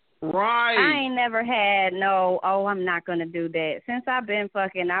 Right. I ain't never had I'm not gonna do that. Since I've been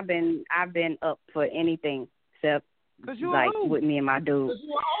fucking, I've been up for anything except like with me and my dude.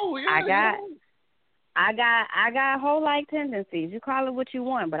 I got hoe-like tendencies. You call it what you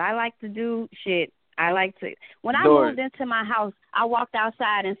want, but I like to do shit. When I moved into my house, I walked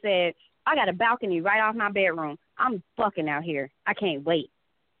outside and said, I got a balcony right off my bedroom. I'm fucking out here. I can't wait.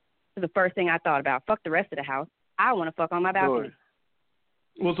 That's the first thing I thought about. Fuck the rest of the house. I want to fuck on my balcony.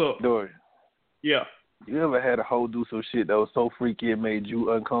 What's up? Dory. Yeah. You ever had a hoe do some shit that was so freaky it made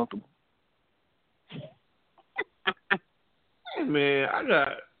you uncomfortable? Man,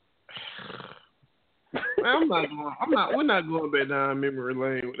 we're not going back down memory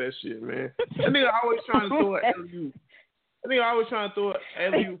lane with that shit, man. That nigga always trying to throw it at you. I think I always trying to throw it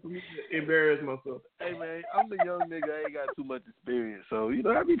at you for me to embarrass myself. Hey, man, I'm the young nigga. I ain't got too much experience. So,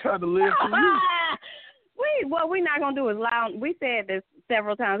 I be trying to live for you. What we're not going to do is lie. We said this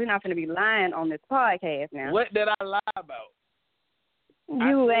several times. We're not going to be lying on this podcast now. What did I lie about?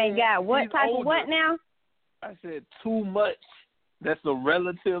 You ain't got what type of what now? I said too much. That's a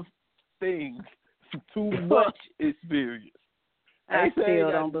relative thing. Too much experience. I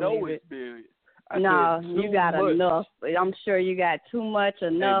still don't believe it. Experience. No, you got enough. I'm sure you got too much,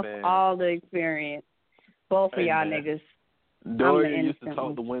 enough, all the experience. Both of y'all niggas. Doria used to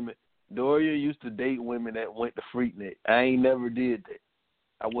talk to women. Doria used to date women that went to Freaknik. I ain't never did that.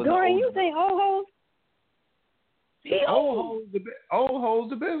 I wasn't. Doria, you think old hoes? Old hoes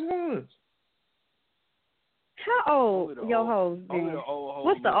the best ones. How old your hoes been?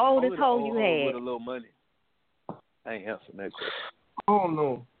 What's the oldest hoe you had? With a little money. I ain't answering that question. I don't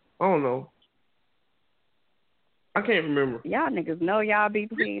know. I can't remember. Y'all niggas know y'all be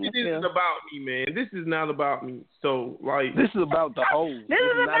pleading the fifth. This isn't about me, man. This is not about me. So, like... This is about the hoes. This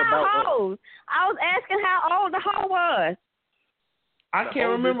is about hoes. I was asking how old the hoe was. I can't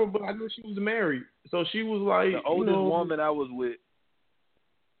remember, but I knew she was married. So she was like... The oldest woman I was with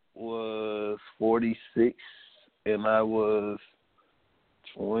was 46, and I was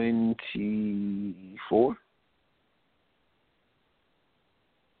 24.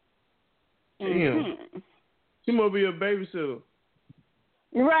 Damn. Mm-hmm. She must be a babysitter.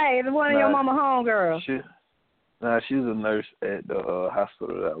 Right, one of your mama homegirls. She's a nurse at the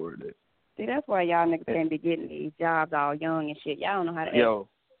hospital that I worked at. See, that's why y'all niggas can't be getting these jobs all young and shit. Y'all don't know how to act.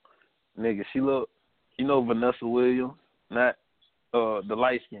 Nigga, she look, Vanessa Williams, not the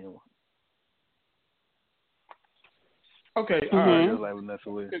light-skinned one. Okay, all right. Just like Vanessa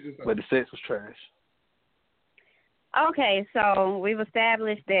Williams. But the sex was trash. Okay, so we've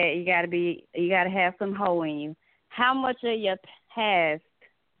established that you gotta have some hoe in you. How much of your past,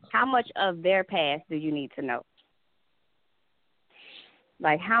 how much of their past do you need to know?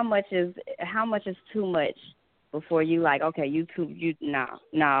 Like how much is too much before you like, okay,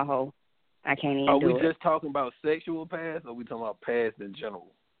 nah, hoe. I can't even do it. Are we just talking about sexual past or are we talking about past in general?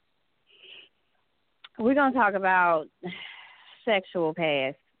 We're gonna talk about sexual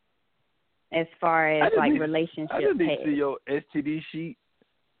past. As far as relationship, I just need to see your STD sheet,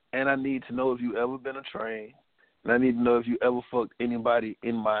 and I need to know if you ever been a train, and I need to know if you ever fucked anybody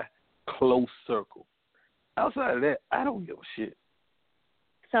in my close circle. Outside of that, I don't give a shit.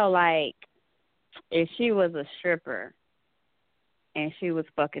 So, like, if she was a stripper and she was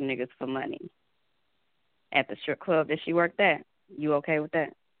fucking niggas for money at the strip club that she worked at, you okay with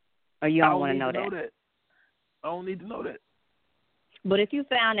that? Or you don't want to know that? I don't need to know that. But if you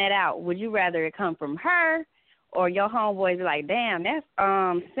found that out, would you rather it come from her or your homeboys be like, damn, that's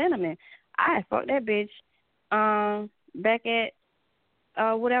Cinnamon. I fuck that bitch. Back at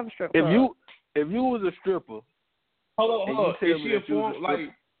whatever strip club. If you was a stripper. Hold on. Is she a form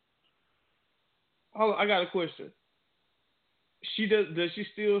like? Hold on, I got a question. Does she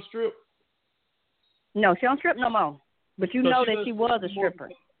still strip? No, she don't strip no more. But you know that she was a stripper.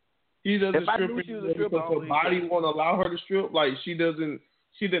 She doesn't strip because her body won't allow her to strip. Like she didn't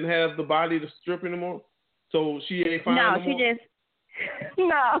have the body to strip anymore. So she ain't fine no more.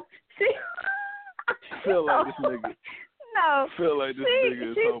 She feel like this nigga. No. Feel like this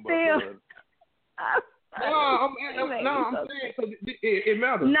nigga is talking about I'm saying because it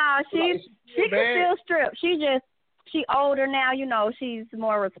matters. No, she can still strip. She older now, you know, she's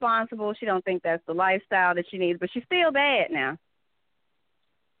more responsible. She don't think that's the lifestyle that she needs, but she's still bad now.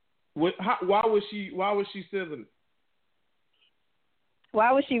 Why was she selling it?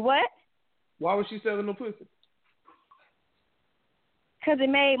 Why was she what? Why was she selling the pussy? Because it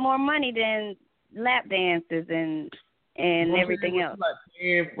made more money than lap dances and everything else.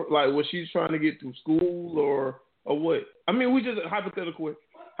 Was she trying to get through school or what? I mean, we just hypothetical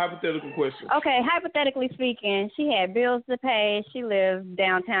question. Okay, hypothetically speaking, she had bills to pay. She lived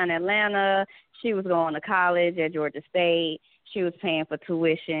downtown Atlanta. She was going to college at Georgia State. She was paying for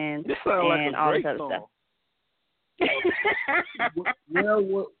tuition and all this other stuff.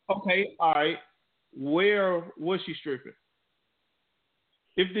 Okay, all right. Where was she stripping?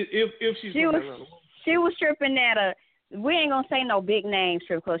 If she was stripping at we ain't gonna say no big name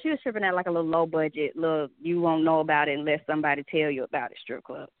strip club. She was stripping at like a little low budget, you won't know about it unless somebody tell you about it strip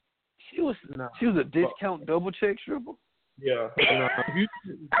club. She was a discount double check stripper. Yeah. If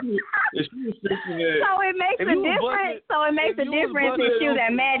she was stripping at, so it makes a difference. If she was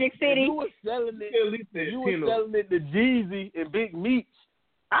at Magic City. If you were selling it to Jeezy and Big Meats,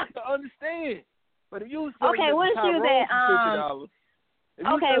 I can understand. But if you was selling it to Tyrone $50.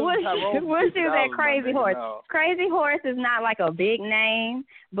 What she was at Crazy Horse? No. Crazy Horse is not like a big name,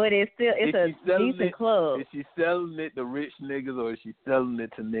 but it's a decent club. Is she selling it to rich niggas or is she selling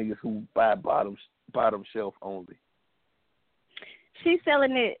it to niggas who buy bottom shelf only? She's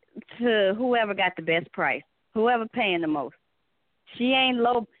selling it to whoever got the best price, whoever paying the most. She ain't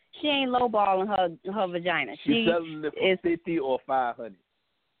lowballing her vagina. She's selling it for $50 or $500.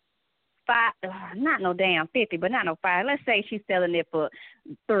 Not no damn 50, but not no 5. Let's say she's selling it for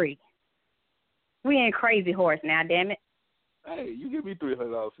 $3. We ain't Crazy Horse now, damn it. Hey, you give me $300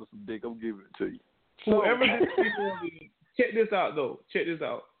 for some dick, I'm giving it to you. Whoever check this out though. Check this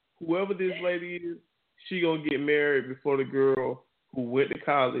out. Whoever this lady is, she gonna get married before the girl who went to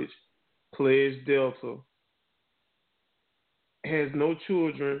college, pledged Delta, has no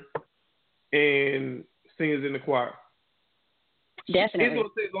children, and sings in the choir. Definitely. It's going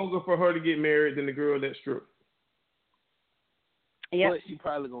to take longer for her to get married than the girl that stripped. Yep.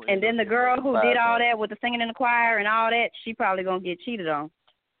 And then the girl who did all that with the singing in the choir and all that, she probably going to get cheated on.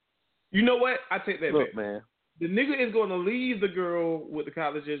 You know what? I take that back. Man. The nigga is going to leave the girl with the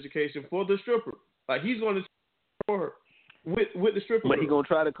college education for the stripper. Like, he's going to for her with the stripper. But he's going to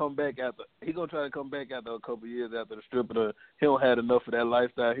try to come back after. He's going to try to come back after a couple of years after the stripper. He don't have enough of that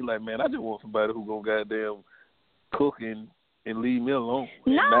lifestyle. He like, man, I just want somebody who going to goddamn cook and leave me alone.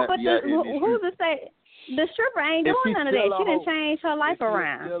 No, but who's to say the stripper ain't doing none of that? She didn't change her life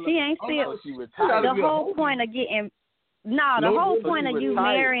around. She ain't still. The whole point of getting the whole point of you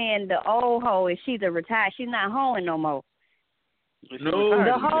marrying the old hoe is she's a retired. She's not hoeing no more. No,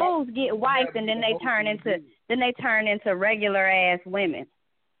 the hoes get wiped and then they turn into regular ass women,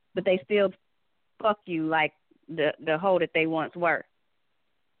 but they still fuck you like the hoe that they once were.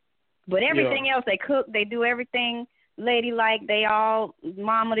 But everything else, they cook, they do everything ladylike, they all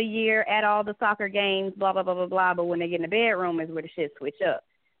mom of the year at all the soccer games, blah, blah, blah, blah, blah. But when they get in the bedroom is where the shit switch up.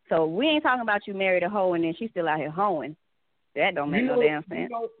 So we ain't talking about you married a hoe and then she's still out here hoeing. That don't make no damn sense.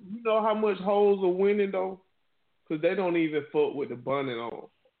 You know how much hoes are winning, though? Because they don't even fuck with the bunning on.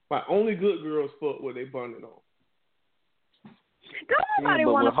 Like, only good girls fuck with they bunning on. Don't nobody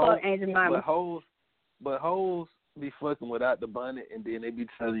want to fuck Angel Mama. But hoes be fucking without the bunny, and then they be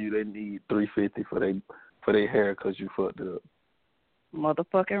telling you they need $350 for their hair because you fucked it up.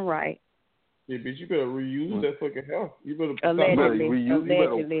 Motherfucking right. Yeah, bitch, you better reuse that fucking hair. You better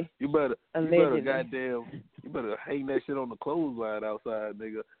allegedly. You better hang that shit on the clothesline outside,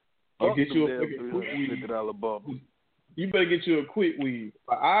 nigga. Or get you a fucking $50 bump. You better get you a quick weave.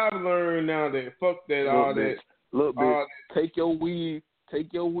 I've learned now that fuck that all that. Look, bitch, take your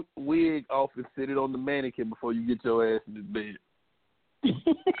wig off and sit it on the mannequin before you get your ass in the bed.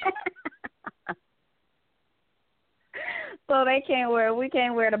 So we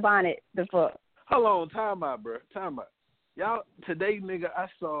can't wear the bonnet the fuck. Hold on, time out, bro. Time out. Y'all, today, nigga, I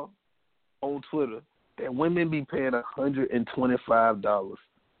saw on Twitter that women be paying $125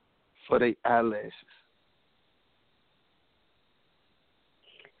 for their eyelashes.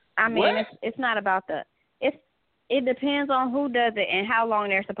 I mean, it's not about the. It depends on who does it and how long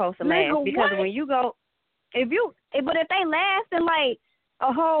they're supposed to last. Nigga, because what? when you go, but if they last in like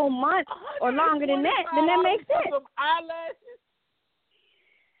a whole month or longer than that, then that makes sense. Some eyelashes?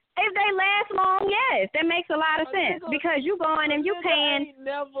 If they last long, yes, that makes a lot of sense because you going and you paying.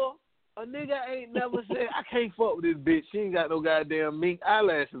 A nigga ain't never said I can't fuck with this bitch. She ain't got no goddamn mink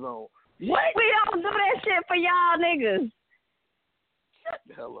eyelashes on. What? We don't do that shit for y'all niggas. Shut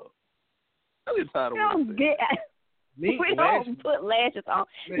the hell up. I'm tired of what we don't put lashes on.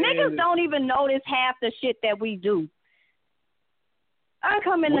 Man. Niggas don't even notice half the shit that we do. I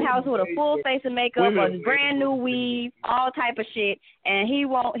come in the house with a full face of makeup, a brand new weave, all type of shit, and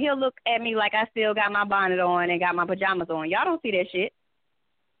he'll look at me like I still got my bonnet on and got my pajamas on. Y'all don't see that shit.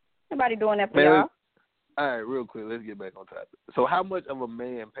 Nobody doing that for y'all. All right, real quick, let's get back on topic. So how much of a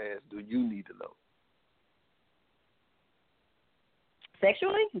man pass do you need to know?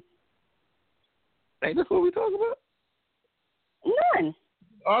 Sexually? Ain't this what we talking about? None.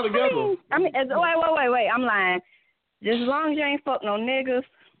 All together. I mean, wait. I'm lying. Just as long as you ain't fuck no niggas,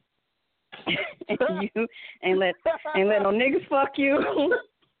 and you ain't let no niggas fuck you.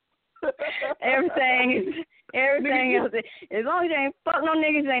 everything else. As long as you ain't fuck no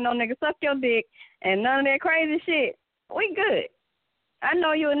niggas, ain't no niggas suck your dick, and none of that crazy shit. We good. I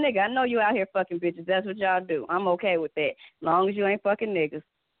know you a nigga. I know you out here fucking bitches. That's what y'all do. I'm okay with that. As long as you ain't fucking niggas.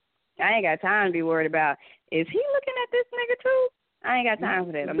 I ain't got time to be worried about, is he looking at this nigga too? I ain't got time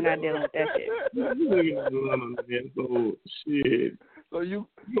for that. I'm not dealing with that shit. Shit.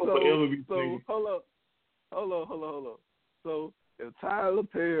 Hold on. So if Tyler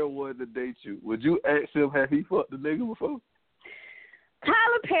Perry wanted to date you, would you ask him have he fucked the nigga before?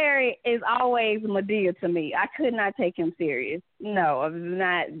 Tyler Perry is always Madea to me. I could not take him serious. No,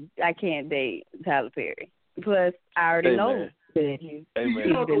 I can't date Tyler Perry. Plus, I already know that he's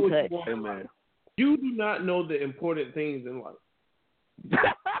been touched. Amen. You do not know the important things in life.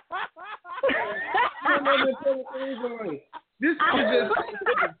 This is just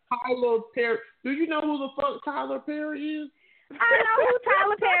Tyler Perry. Do you know who the fuck Tyler Perry is? I know who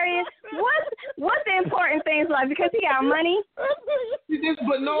Tyler Perry is. What's the important things like? Because he got money.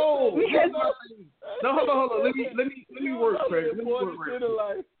 But no. No, hold on. Let me work, Craig.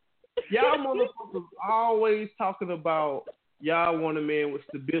 Y'all motherfuckers always talking about y'all want a man with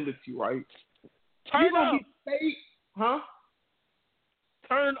stability, right? Turn up. Be fake, huh?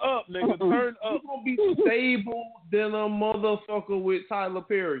 Turn up, nigga. Turn up. You gonna be stable than a motherfucker with Tyler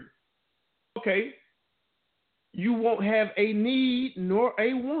Perry. Okay. You won't have a need nor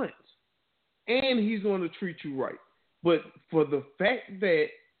a want. And he's going to treat you right. But for the fact that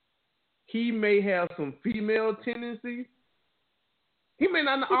he may have some female tendencies, he may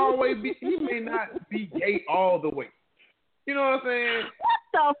not be gay all the way. You know what I'm saying? What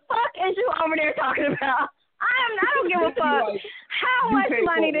the fuck is you over there talking about? I don't give a fuck how much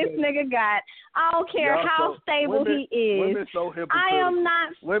money this nigga got. I don't care how stable he is. Women so hypocritical. I am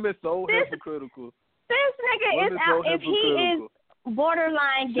not. Women so hypocritical. This nigga is out. If he is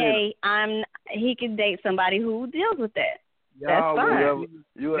borderline gay, he can date somebody who deals with that. That's fine.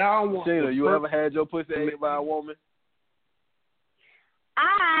 Sheena, you ever had your pussy ate by a woman?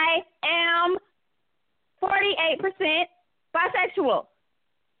 I am 48% bisexual.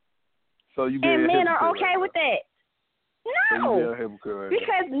 So you and men are okay with that. No, so hypocrite right because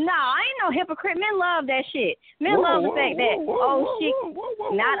I ain't no hypocrite. Men love that shit. Men love the fact that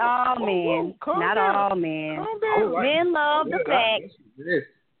not all men, not all men. Men love the fact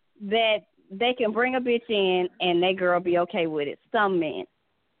that they can bring a bitch in and that girl be okay with it. Some men.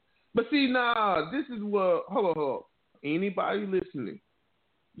 But see, this is what. Hold on. Anybody listening?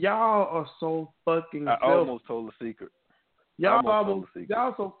 Y'all are so fucking. I almost told a secret. Y'all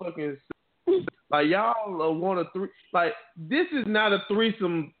so fucking. Like, y'all want a three. Like, this is not a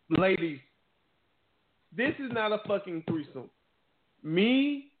threesome, ladies. This is not a fucking threesome.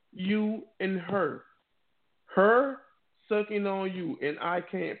 Me, you, and her. Her sucking on you, and I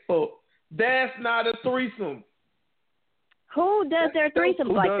can't fuck. That's not a threesome. Who does their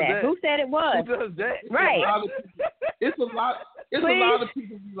threesomes like that? Who said it was? Who does that? Right. It's a lot of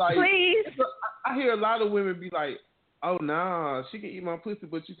people be like. Please. I hear a lot of women be like, "Oh nah, she can eat my pussy,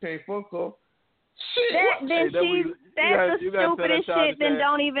 but you can't fuck her." Shit. That's the stupidest shit. Then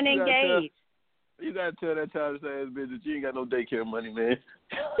don't even engage. You gotta tell that childish ass bitch that you ain't got no daycare money, man.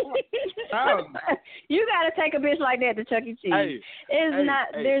 You gotta take a bitch like that to Chuck E. Cheese.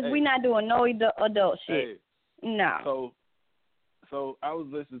 We not doing no adult shit. No. So I was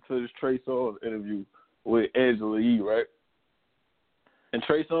listening to this Trey Songz interview with Angela Yee, right? And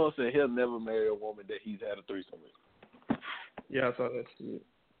Trey Songz said he'll never marry a woman that he's had a threesome with. Yeah, I saw that shit.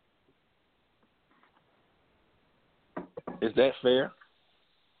 Is that fair?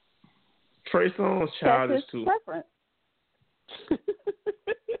 Trey Songz childish That's his too. preference.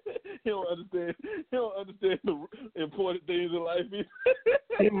 He don't understand the important things in life.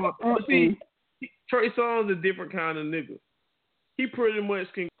 See, Trey Songz a different kind of nigga. He pretty much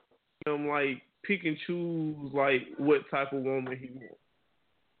can like pick and choose like what type of woman he wants.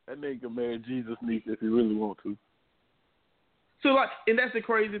 That nigga can marry Jesus' niece if he really want to. So like, and that's the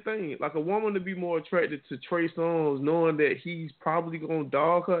crazy thing. Like a woman to be more attracted to Trey Songz, knowing that he's probably gonna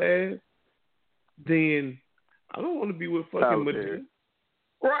dog her ass, then I don't want to be with fucking Madea.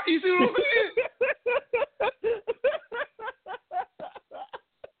 Right? You see what I'm saying?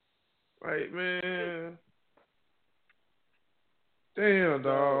 Right, man. Damn,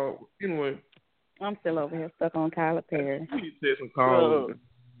 dog. Anyway, I'm still over here stuck on Tyler Perry. we need to take some calls.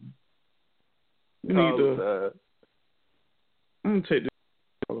 We need to. I'm gonna take this,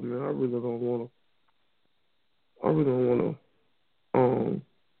 man. I really don't want to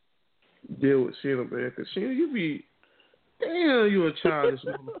deal with Sheena, man. Cause Sheena, you a childish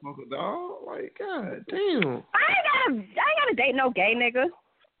motherfucker, dog. Like, god damn. I ain't gotta date no gay nigga.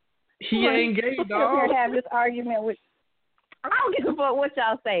 He ain't gay, dog. Here have this argument with. I don't give a fuck what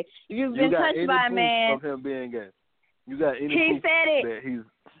y'all say. If you've been touched by a man, of him being gay. You got any he proof said it. that he's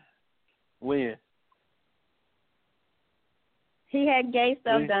when? He had gay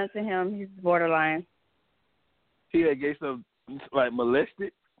stuff done to him. He's borderline. He had gay stuff like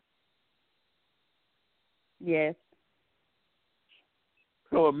molested? Yes.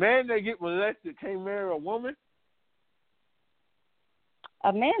 So a man that get molested can't marry a woman?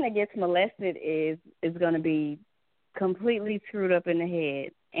 A man that gets molested is going to be completely screwed up in the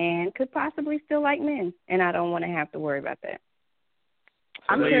head and could possibly still like men, and I don't want to have to worry about that.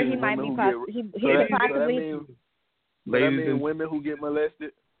 I'm sure he might be possibly. Women who get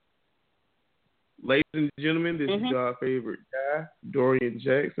molested. Ladies and gentlemen, this is our favorite guy, Dorian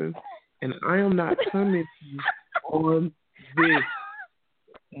Jackson, and I am not commenting on this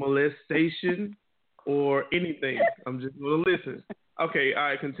molestation or anything. I'm just going to listen. Okay, all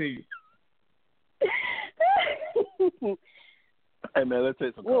right, continue. Hey, man, let's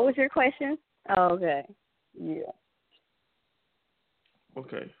take some calls. What was your question? Oh, okay. Yeah.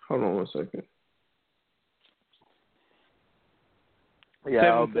 Okay, hold on one second.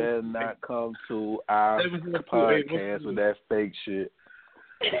 Y'all better not come to our podcast with that fake shit.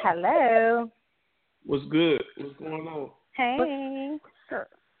 Hello. What's good? What's going on? Hey.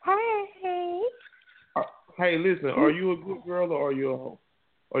 Hey. Hey, listen, are you a good girl or are you a hoe?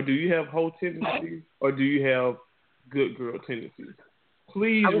 Or do you have hoe tendencies or do you have good girl tendencies?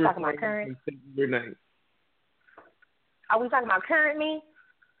 Please are we talking about current? Your name. Are we talking about current me?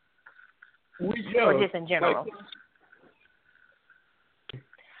 Or just in general?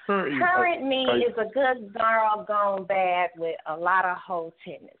 Current me is a good girl gone bad with a lot of hoe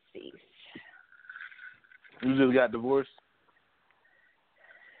tendencies. You just got divorced?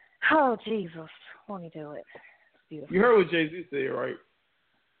 Oh, Jesus. Let me do it. You heard what Jay-Z said, right?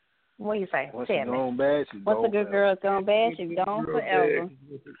 What do you say? Once she's gone bad, she's Once gone a good bad. girl's gone bad, she's gone forever.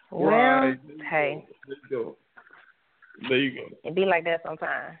 Well, hey. There you go. There you go. It be like that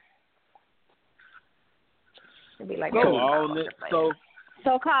sometimes. It be like that.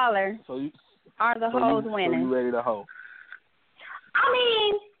 So caller, are the hoes winning? So you ready to hoe? I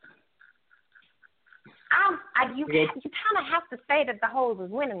mean, you kind of have to say that the hoes is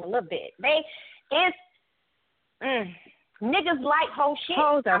winning a little bit. Niggas like hoe shit.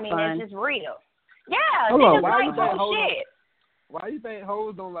 Hoes are fun. It's just real. Yeah, niggas like hoe shit. Why you think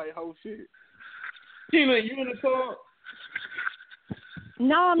hoes don't like hoe shit? Tina, you in the tub?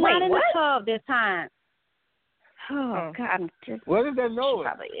 No, I'm not in the tub this time. Oh, God, I'm just... What is that noise?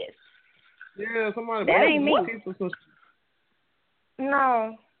 Probably is. Yeah, somebody... That ain't me.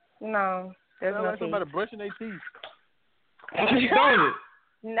 No. There's like somebody brushing their teeth.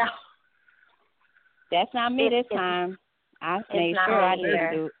 No. That's not me this time. I made sure I did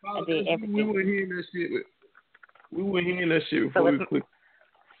everything. We weren't hearing that shit before we clicked.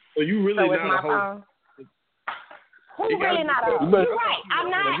 So you really not a hoe. Who really not a hoe? You're right. I'm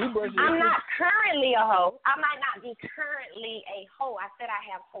not currently a hoe. I might not be currently a hoe. I said I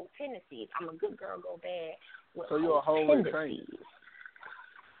have hoe tendencies. I'm a good girl, go bad. So you're a hoe in training.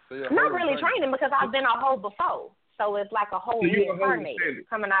 Not really training because I've been a hoe before. So it's like a hoe reincarnated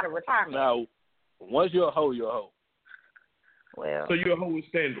coming out of retirement. Now, once you're a hoe, you're a hoe. Well. So you're a hoe with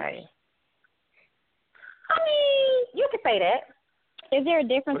standards. Hey. I mean, you could say that. Is there a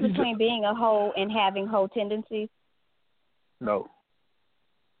difference between being a hoe and having hoe tendencies? No.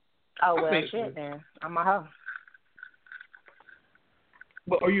 Oh, well, shit, then. I'm a hoe.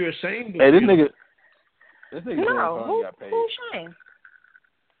 But are you ashamed of Hey, this it? nigga No, got paid. who's ashamed?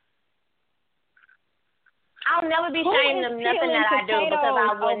 I'll never be Who ashamed is of nothing peeling that I do because I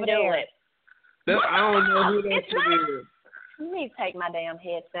potatoes wouldn't over do there? it. I don't know who that It's not. is. Let me take my damn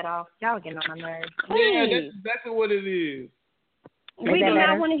headset off. Y'all getting on my nerves. Yeah, that's exactly what it is. We do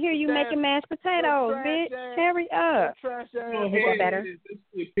not want to hear you making mashed potatoes, bitch. Hurry up. Trash Is that better?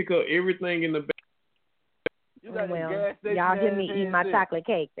 Pick up everything in the back. You got Well, gas station y'all hear ass me eating my headset. chocolate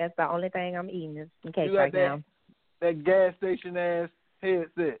cake. That's the only thing I'm eating is some cake You got right now. that gas station ass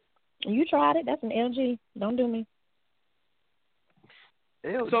headset. You tried it. That's an LG. Don't do me.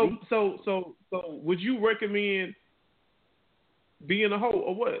 So would you recommend being a hoe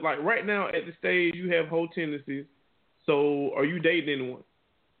or what? Like right now at the stage you have hoe tendencies. So are you dating anyone?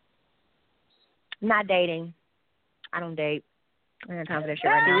 Not dating. I don't date. I don't have time for that shit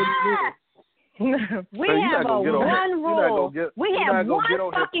right now. We So have one rule. We have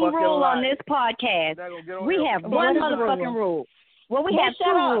one fucking rule on this podcast. We have one motherfucking rule. Well, we have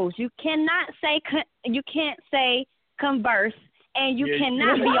two rules. You cannot say you can't say converse, and you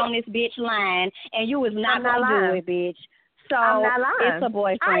cannot be on this bitch line, and you was not gonna do it, bitch. So I'm not lying. it's a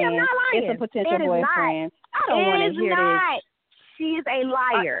boyfriend. I am not lying. It's a potential It is boyfriend. I don't want It to hear is not. this. She is a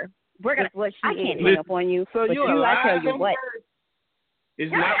liar. We're gonna. What she I can't is. hang up on you. So but you I tell you lying? what.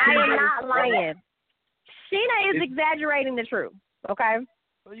 It's not I am not lying. Sheena is exaggerating the truth. Okay.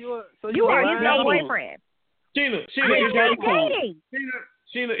 So you are There is no lying? boyfriend. Sheena, I am it's your not call. dating.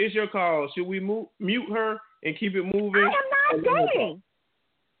 Sheena, it's your call. Should we mute her and keep it moving? I am not dating.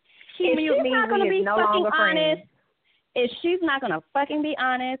 If she's not gonna be no fucking longer honest, if she's not gonna fucking be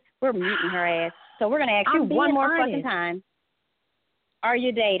honest, we're muting her ass. So we're gonna ask you one more fucking time. Are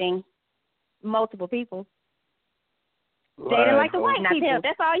you dating multiple people? Dating like the white people.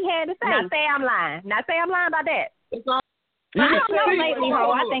 That's all you had to say. Not say I'm lying. Not say I'm lying about that. I don't know lately,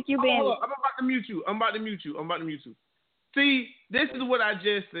 ho. I think you've been. I'm about to mute you. See, this is what I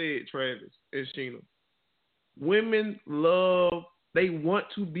just said, Travis and Sheena. Women they want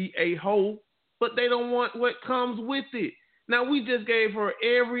to be a hoe, but they don't want what comes with it. Now, we just gave her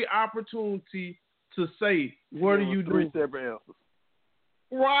every opportunity to say, what do you do? 3 separate answers.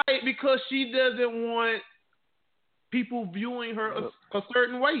 Right, because she doesn't want people viewing her a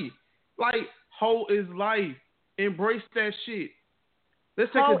certain way. Like, hoe is life. Embrace that shit.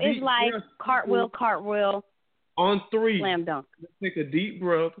 Let's take Hoe a deep is like breath. cartwheel. On 3. Slam dunk. Let's take a deep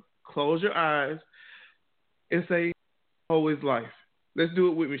breath, close your eyes, and say, hoe is life. Let's do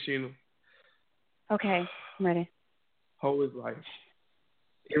it with me, Sheena. Okay, I'm ready. Hoe is life.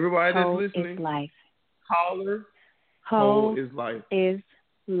 Everybody Hoe that's listening, is life. call her. Hoe is life. is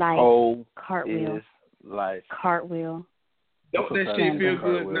life. Hoe Cartwheel. is life. Cartwheel. Don't that shit feel good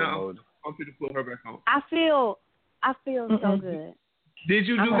Cartwheel now? mode. I'm going to put her back on. I feel so good. Did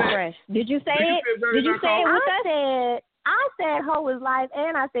you do I'm that? fresh. Did you say Did you it? feel better Did you now, say it Carl? with us? I said hoe is life,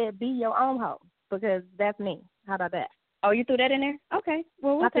 and I said be your own hoe because that's me. How about that? Oh, you threw that in there? Okay.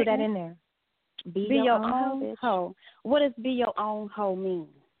 Well, we'll I threw take that it. in there. Be Your own hoe, own bitch. hoe. What does be your own hoe mean?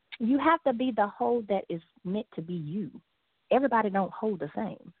 You have to be the hoe that is meant to be you. Everybody don't hold the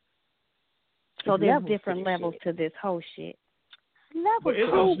same. So It's there's levels different to this levels shit. to this whole shit. But it's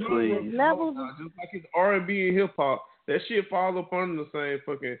Levels. a please. genre. Levels. Just like it's R&B and hip hop, that shit falls up under the same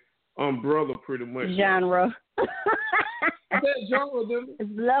fucking umbrella, pretty much. Genre. That genre, doesn't it? It's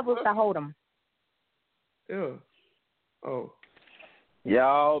levels to hold them. Yeah. Oh.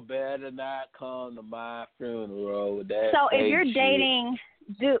 Y'all better not come to my funeral with that. So if fake you're shit. dating,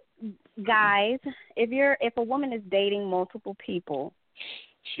 guys, if a woman is dating multiple people,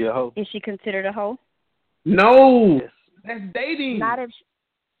 She a hoe. is she considered a hoe? No. Yes. That's dating. Not if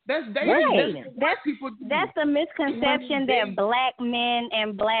That's dating. Right. That's what white people do. That's the misconception that black men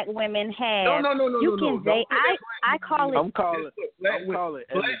and black women have. No. You can date. I call it. I'm calling Black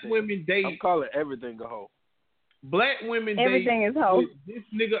everything. women date. I'm calling everything a hoe. Black women Everything date. is hoe. This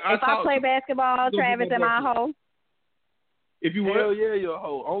nigga If I play basketball, Go Travis, get am my I a boyfriend. hoe? If you Hell what? yeah, you're a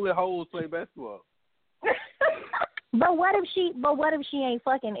hoe. Only hoes play basketball. But what if she ain't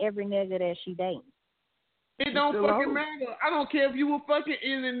fucking every nigga that she dates? It don't still a fucking hoe. matter. I don't care if you were fucking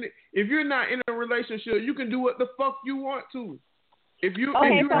if you're not in a relationship, you can do what the fuck you want to. If you Okay,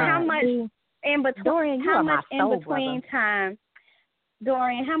 if you so how much in between? Dorian, you how are my much in soul between brother. time?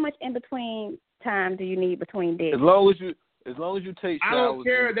 Dorian, how much in between time do you need between dicks? As long as you take I showers. don't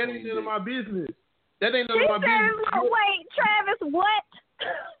care. in That between ain't none of dates. my business. That ain't none She of my said, business. "Oh, wait, Travis, what?"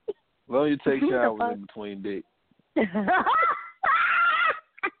 As long as you take Who the showers fuck? in between dates.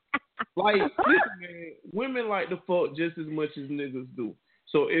 Like, listen, man, women like to fuck just as much as niggas do.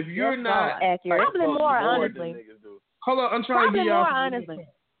 So if you're not accurate, probably more honestly. Hold on, I'm trying probably to give y'all more honestly.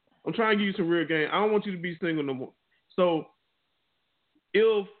 I'm trying to give you some real game. I don't want you to be single no more. So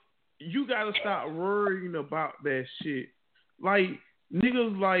if you gotta stop worrying about that shit. Like,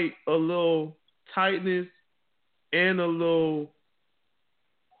 niggas like a little tightness and a little,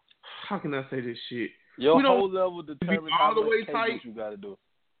 how can I say this shit? Your whole level determines how much tight you gotta do.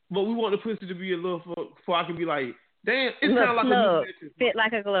 But we want the pussy to be a little for I can be like, damn, it's kind of like glove. a fit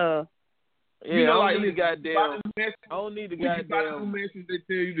like a glove. Yeah, you know, like the goddamn. I don't need the goddamn. New mattress, they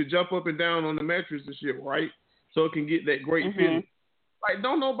tell you to jump up and down on the mattress and shit, right? So it can get that great feeling. Like,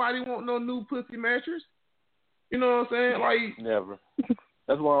 don't nobody want no new pussy mattress. You know what I'm saying? Like, never.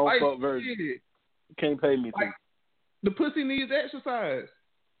 That's why I don't fuck virgin. You can't pay me to. Like, the pussy needs exercise.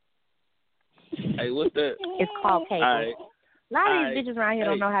 Hey, what's that? It's called Kegels. Right. A lot of these bitches around here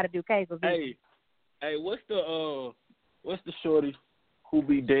don't know how to do Kegels. Hey, what's the shorty who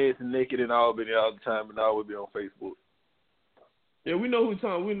be dancing naked in Albany all the time and always be on Facebook? Yeah, we know who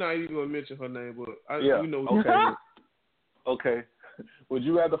talking. We're not even gonna mention her name, but we know. Okay. Okay. Would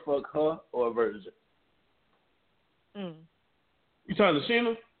you rather fuck her or a virgin? You talking to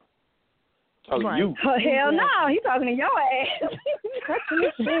Sheena? Talking to you. Oh, hell no, he talking to your ass.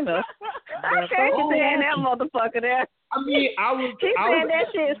 Sheena. I can't stand that motherfucker there. I mean, He said that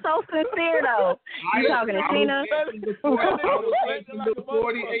shit so sincere though. You talking to Sheena? I was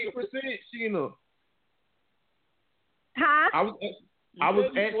 48%, Sheena. Huh? I was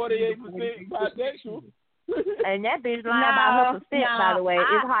at 48% bisexual. And that bitch lying about her percent, by the way.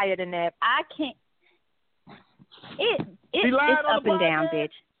 It's higher than that. I can't. It's up and down,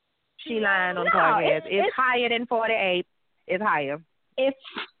 bitch. She lying on the podcast. It's higher than 48. It's higher.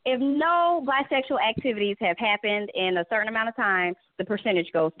 If no bisexual activities have happened in a certain amount of time, the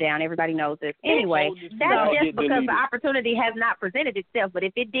percentage goes down. Everybody knows this. Anyway, that's just because the opportunity has not presented itself. But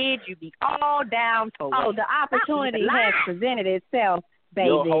if it did, you'd be all down for it. Oh, the opportunity has presented itself, baby.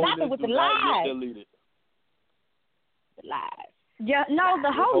 Stop it with the lies. The lies. Yeah, no,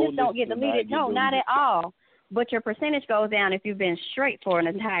 the wholeness don't get deleted. No, not at all. But your percentage goes down if you've been straight for an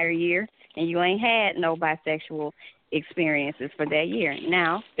entire year and you ain't had no bisexual experiences for that year.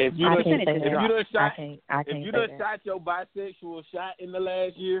 Now, if you done shot shot your bisexual shot in the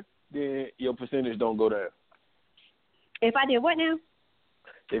last year, then your percentage don't go down. If I did what now?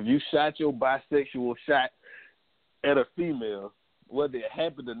 If you shot your bisexual shot at a female, whether it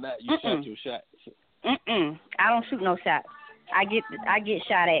happened or not, you shot your shot. I don't shoot no shots. I get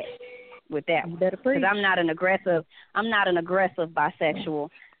shot at with that because I'm not an aggressive bisexual.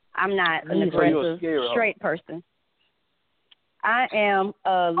 I'm not an aggressive straight person. I am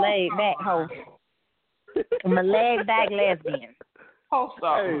a laid back hoe. I'm a laid back lesbian. Oh,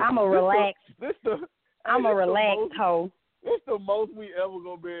 sorry. I'm a relaxed. I'm a relaxed hoe. It's the most we ever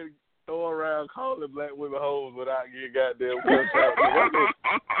gonna be able to throw around calling black women hoes without getting goddamn cussed out.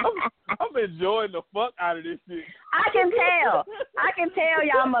 I'm enjoying the fuck out of this shit. I can tell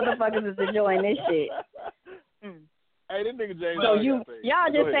y'all motherfuckers is enjoying this shit. Hey, this nigga James. So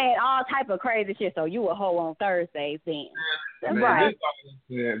y'all just saying all type of crazy shit. So you a hoe on Thursdays then? That's right.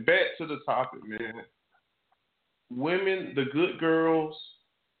 Man, back to the topic, man. Women, the good girls,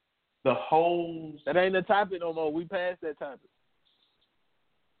 the hoes. That ain't the topic no more. We passed that topic.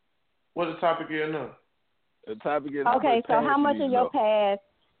 What the topic is now? The topic is okay. So how much of your past?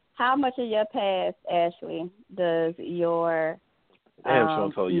 How much of your past, Ashley, does your damn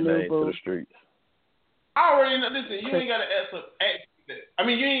sure told your name to the streets? I already know. Listen, you ain't gotta ask me that. I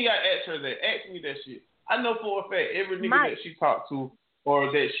mean, you ain't gotta ask her that. Ask me that shit. I know for a fact every nigga that she talked to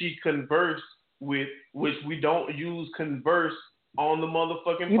or that she conversed with, which we don't use converse on the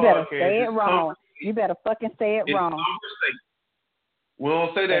motherfucking podcast. You better say it wrong. You better fucking say it wrong. We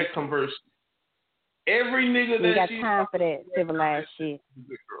don't say that converse. Every nigga that she got time for that civilized shit.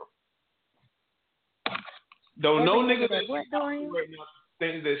 Good girl. Don't no nigga that she right now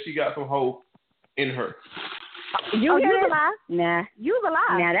think that she got some hope in her. You a lie? Nah. You's a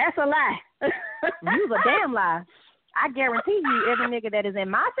lie. Now that's a lie. You's a damn lie. I guarantee you every nigga that is in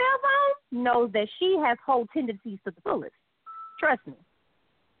my cell phone knows that she has whole tendencies to the fullest. Trust me.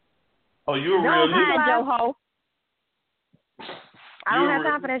 Oh, you're a real nigga. Don't hide your hoe. I don't have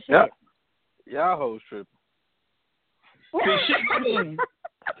time for that shit. Yep. Y'all hoes tripping. See,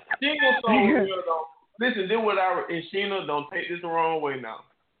 Sheena so real though. Listen, then and Sheena, don't take this the wrong way now.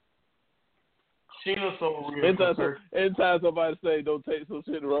 Sheena so real. Anytime somebody say don't take some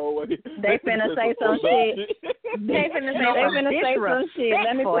shit the wrong way, they finna say some shit. They finna say some shit.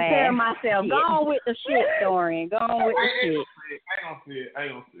 Let me prepare myself. Go on with the shit, Dorian. Go on with the shit. I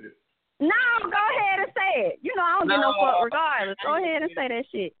ain't gonna say it. No, go ahead and say it. You know I don't get no fuck regardless. Go ahead and say that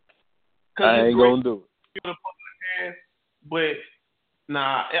shit. I ain't gonna do it. But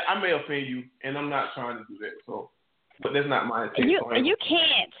nah, I may offend you, and I'm not trying to do that. So, but that's not my intent. You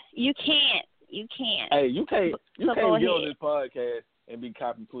can't. Hey, you can't get on this podcast and be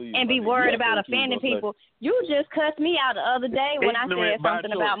copy please and be worried about offending people. You just cussed me out the other day when I said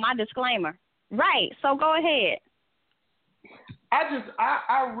something about my disclaimer. Right. So go ahead. I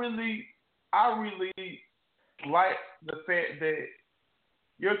really like the fact that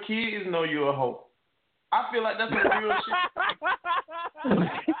your kids know you're a hoe. I feel like that's a real shit.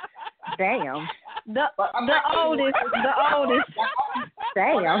 Damn. The oldest.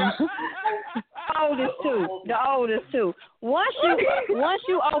 Damn. The oldest too. Once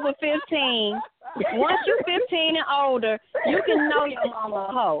you over 15, once you 15 and older, you can know your mama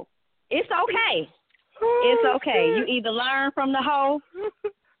a hoe. It's okay. It's okay. You either learn from the hoe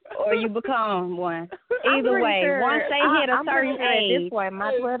or you become one. Either way, once they hit a certain age. At this point,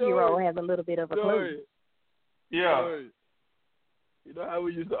 my 12-year-old has a little bit of a clue. Yeah. You know how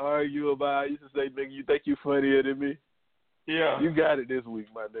we used to argue about? I used to say, "Nigga, you think you funnier than me?" Yeah. You got it this week,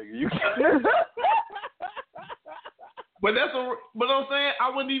 my nigga. You. But I'm saying I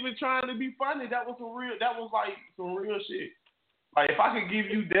wasn't even trying to be funny. That was like some real shit. Like if I could give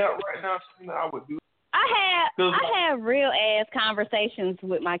you that right now, I would do it. I have real ass conversations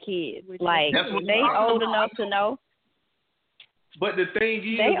with my kids. Like they old enough to know. But the thing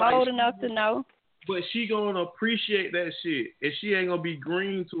is, they old enough to know. But she gonna appreciate that shit, and she ain't gonna be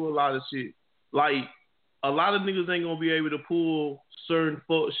green to a lot of shit. Like a lot of niggas ain't gonna be able to pull certain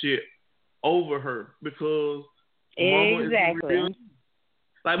fuck shit over her because mama is a real G.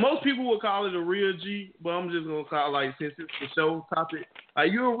 Like most people would call it a real G, but I'm just gonna call it, like, since it's the show topic,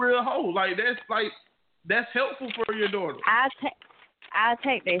 like you're a real hoe. Like that's helpful for your daughter. I'll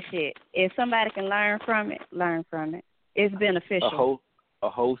take that shit. If somebody can learn from it, learn from it. It's beneficial. A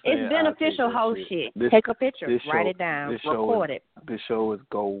hoe it's beneficial hoe shit. Take a picture, write it down, record it. This show is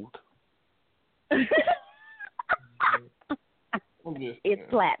gold. It's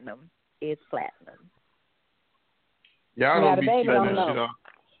platinum. It's platinum. Y'all don't be keeping that shit off.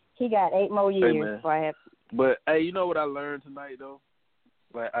 He got 8 more years before I have. But hey, you know what I learned tonight though?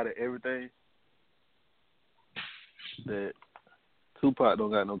 Like out of everything, that Tupac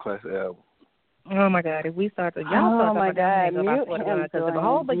don't got no classic album. Oh my God! If we start to y'all start talking about because the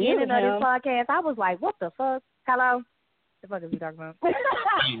whole beginning of this podcast, I was like, "What the fuck? Hello, the fuck is he talking about?"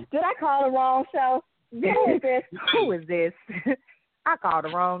 Did I call the wrong show? Who is this? Who is this? I called the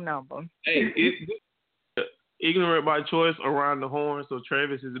wrong number. Hey, it's ignorant by choice around the horn. So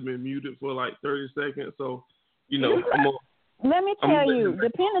Travis has been muted for like 30 seconds. So let me tell you,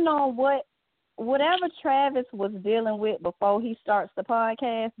 depending on whatever Travis was dealing with before he starts the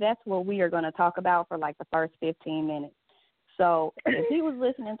podcast, that's what we are going to talk about for like the first 15 minutes. So if he was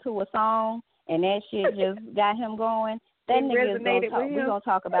listening to a song and that shit just got him going, that nigga is going to talk. We're going to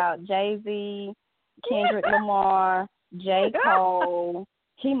talk about Jay-Z, Kendrick Lamar, J. Cole.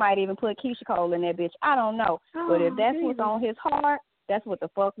 He might even put Keisha Cole in that bitch. I don't know. But if that's what's on his heart, that's what the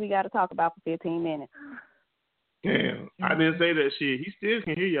fuck we got to talk about for 15 minutes. Damn, I didn't say that shit. He still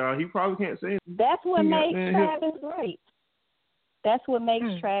can hear y'all. He probably can't say it. That's what makes Travis great. That's what makes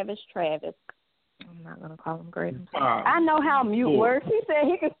Travis Travis. I'm not gonna call him great. I know how mute works. He said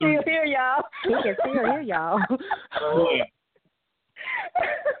he can still hear y'all. He can still hear y'all.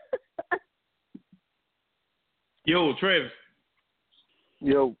 Yo, Travis.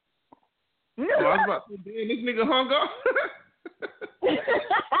 Yo. I was about to say, this nigga hung up.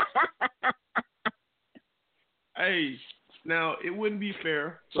 Hey, now it wouldn't be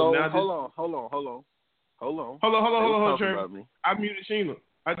fair. So now hold on, Travis. I muted Sheena.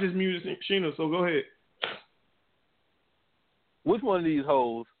 I just muted Sheena, so go ahead. Which one of these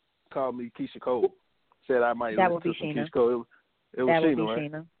hoes called me Keisha Cole? Said I might. That would be Sheena. Keisha Cole. It was that Sheena, would be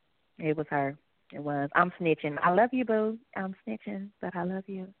right? Sheena. It was her. It was. I'm snitching. I love you, boo. I'm snitching, but I love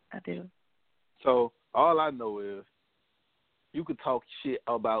you. I do. So all I know is you could talk shit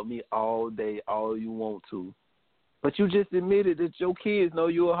about me all day, all you want to. But you just admitted that your kids know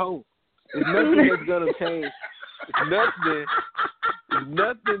you're a hoe. There's nothing that's going to change. There's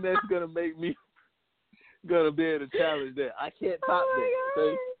nothing that's going to make me going to be able to challenge that. I can't top that.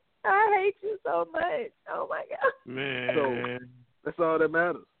 Okay? I hate you so much. Oh, my God. Man. So that's all that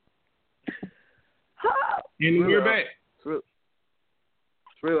matters. And we're back. It's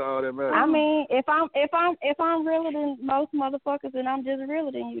really all that matters. I mean, if I'm realer than most motherfuckers, then I'm just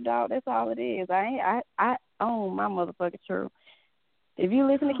realer than you, dog. That's all it is. I own my motherfucking truth. If you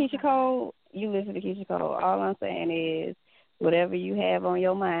listen to Keisha Cole, you listen to Keisha Cole. All I'm saying is, whatever you have on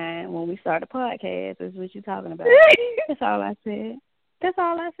your mind when we start the podcast is what you're talking about. That's all I said. That's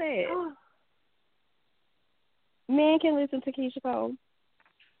all I said. Men can listen to Keisha Cole.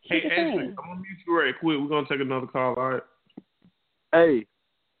 Hey, Ashley, I'm going to mute you right quick. We're going to take another call, all right? Hey.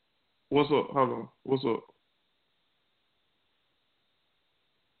 What's up? Hold on. What's up?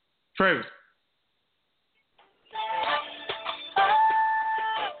 Travis.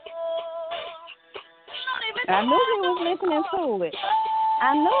 I knew he was listening to it.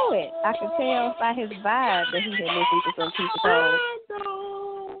 I knew it. I could tell by his vibe that he had listened to some Keisha Cole. I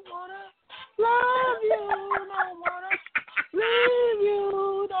don't wanna love you, don't wanna leave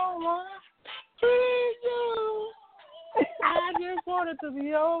you, don't wanna treat you. I just want it to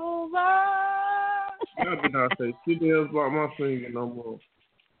be over. Y'all did not say shit else about my singing no more.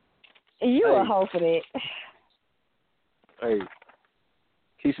 You a hoe for that. Hey,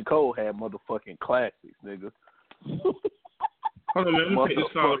 Keisha Cole had motherfucking classics, nigga. Hold on, man. Let me take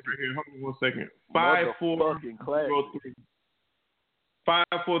this call right here. Hold on 1 second. 5403.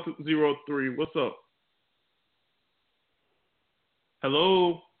 5403. What's up?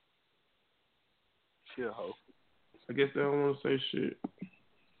 Hello? Shit, hoe. I guess they don't want to say shit.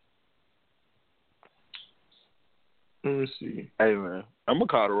 Let me see. Hey, man. I'm going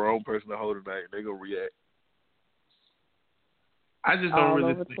to call the wrong person to hold it back. They going to react. I just don't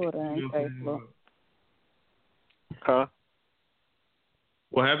really over think. Twitter and Facebook. Huh?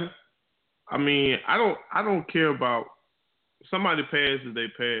 What happened? I mean, I don't care about somebody passes, they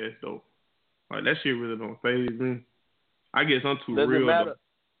pass though. Like that shit really don't faze me. I guess I'm too real. Matter.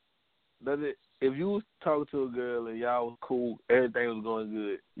 Does it? If you was talking to a girl and y'all was cool, everything was going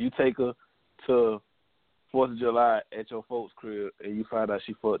good, you take her to 4th of July at your folks' crib and you find out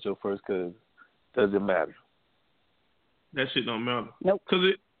she fucked your first cousin. Does it matter? That shit don't matter. Nope. Cause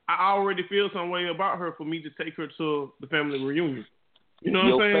I already feel some way about her for me to take her to the family reunion. You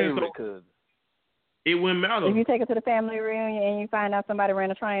know what I'm saying? Favorite cousin. It wouldn't matter. If you take her to the family reunion and you find out somebody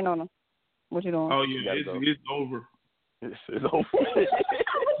ran a train on them, what you doing? Oh yeah, it's over. It's over.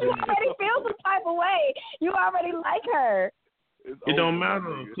 You already feel some type of way. You already like her. It don't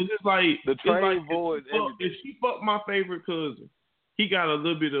matter. Cause it's like the train like, voids everything. If she fucked my favorite cousin, he got a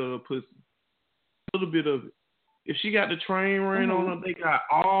little bit of pussy. A little bit of it. If she got the train ran on her, they got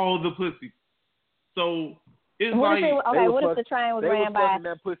all the pussy. So it's what like what if the train was ran by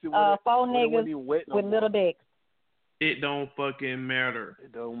 4 niggas with little dicks? It don't fucking matter.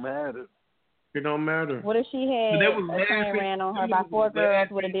 It don't matter. It don't matter. What if she had a train ran on her by 4 girls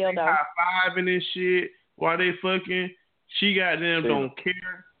with a dildo? High-fiving and shit while they fucking. She got them don't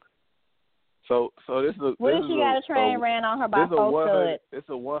care. So this is. What if she got a train ran on her by 4 studs? It's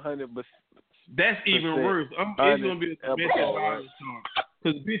a 100%. That's even worse. It's gonna be a domestic violence charge.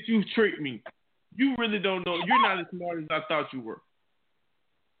 Cause bitch, you tricked me. You really don't know. You're not as smart as I thought you were.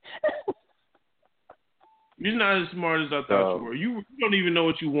 You're not as smart as I thought you were. You don't even know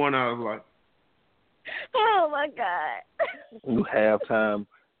what you want out of life. Oh my God. You have time.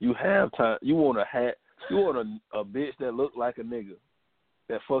 You want a bitch that look like a nigga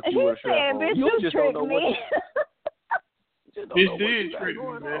that fuck you with a strap on. You just don't know what. Bitch did trick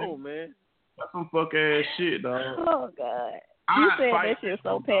me, man. That's some fuck ass shit, dog. Oh God. You said that shit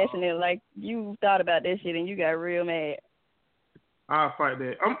so passionate, like you thought about that shit and you got real mad. I'll fight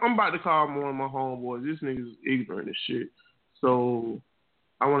that. I'm about to call one of my homeboys. This nigga's ignorant as shit. So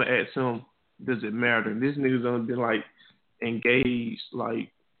I want to ask him, does it matter? This nigga's only been like engaged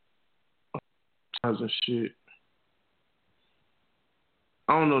like times and shit.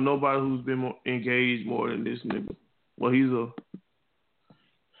 I don't know nobody who's been engaged more than this nigga. Well,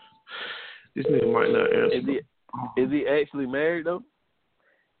 this nigga might not answer. Is he actually married though?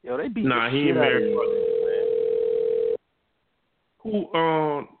 Yo, they beat Nah, the he shit ain't out married. of him, Who?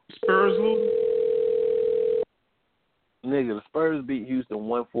 Spurs lose? Nigga, the Spurs beat Houston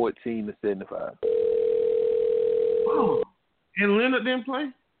 114-75. Oh, and Leonard didn't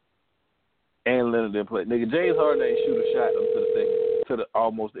play. Nigga, James Harden ain't shoot a shot until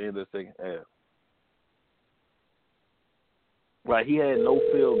almost the end of the second half. Like he had no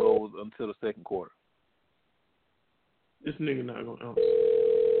field goals until the second quarter. This nigga not gonna answer.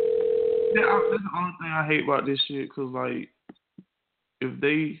 That's the only thing I hate about this shit, cause like, if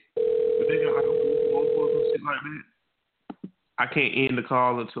they got like a or some shit like that, I can't end the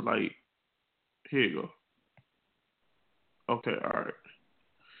call until like, here you go. Okay, all right.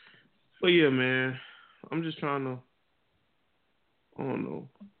 But yeah, man, I'm just trying to. I don't know.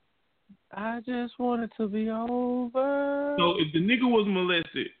 I just want it to be over. So if the nigga was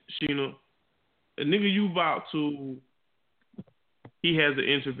molested, Sheena, the nigga you vouch to, he has an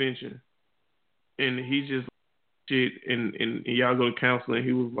intervention, and he just shit, and y'all go to counseling.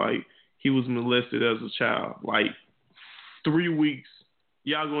 He was like, he was molested as a child. Like 3 weeks,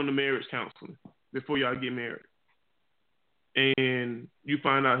 y'all going to marriage counseling before y'all get married, and you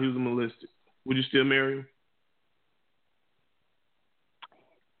find out he was molested. Would you still marry him?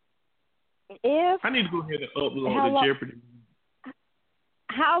 I need to go ahead and upload the Jeopardy.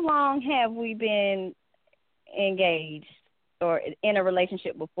 How long have we been engaged or in a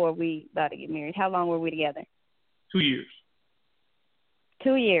relationship before we about to get married? How long were we together? 2 years.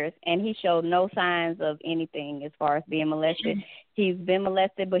 2 years, and he showed no signs of anything as far as being molested. He's been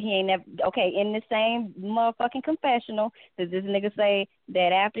molested, but he ain't never. Okay, in the same motherfucking confessional, does this nigga say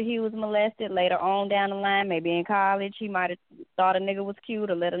that after he was molested, later on down the line, maybe in college, he might have thought a nigga was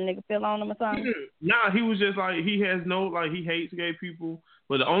cute or let a nigga feel on him or something? Nah, he was just like, he has no, like, he hates gay people.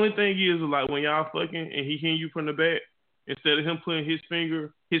 But the only thing is, like, when y'all fucking and he hitting you from the back, instead of him putting his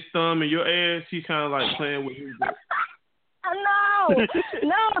thumb in your ass, he's kind of like playing with his back.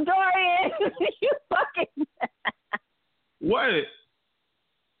 No, Dorian, you fucking. What?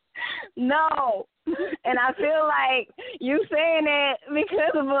 No, and I feel like you saying that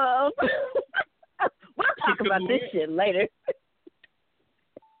because of we'll talk about this shit later.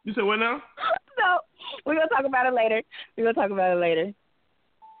 You said what now? No, we're gonna talk about it later.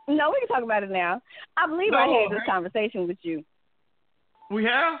 No, we can talk about it now. I believe I had this conversation with you. We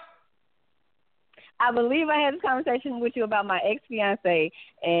have? I believe I had this conversation with you about my ex-fiance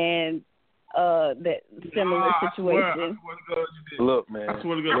and that similar situation. I swear to God you did. Look,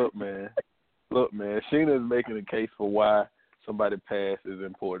 man. Look, man. Sheena's making a case for why somebody past is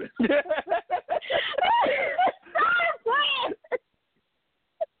important.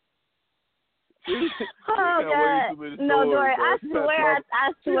 Oh God! No, Dory. I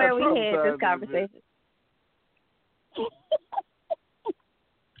swear, we had this conversation.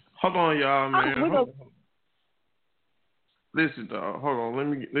 Hold on, y'all, man. Listen, dog. Hold on.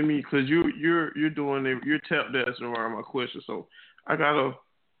 Let me, because you're doing it. You're tap dancing around my question, so I gotta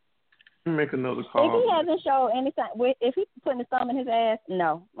make another call. If he hasn't shown any sign, if he's putting his thumb in his ass,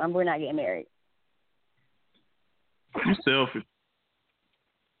 no, we're not getting married. You selfish.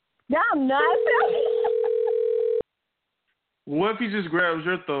 No, I'm not selfish. What if he just grabs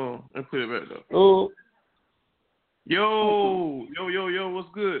your thumb and put it back up? Oh. Yo, what's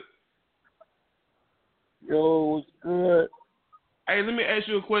good? Yo, what's good? Hey, let me ask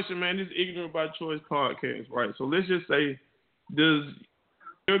you a question, man. This is Ignorant by Choice podcast, right? So let's just say, does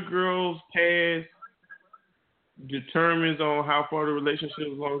your girl's past determines on how far the relationship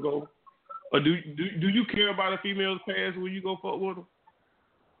is going to go? Or do you care about a female's past when you go fuck with her?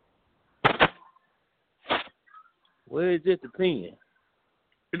 Well, it just depends.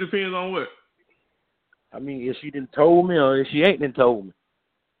 It depends on what? I mean, if she didn't told me or if she ain't done told me.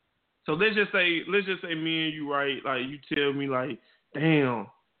 So let's just say me and you, right? Like, you tell me, like, damn,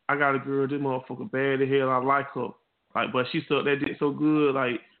 I got a girl, this motherfucker bad as hell, I like her. Like, but she sucked that dick so good,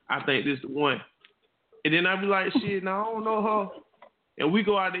 like, I think this the one. And then I be like, shit, no, I don't know her. And we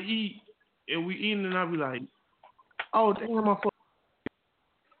go out to eat, and we eating, and I be like, oh, damn, I fuck.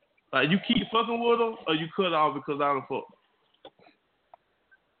 Like, you keep fucking with her, or you cut off because I don't fuck.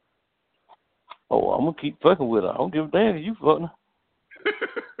 Oh, I'm going to keep fucking with her. I don't give a damn if you fucking her.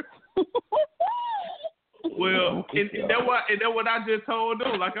 Well, and that's what I just told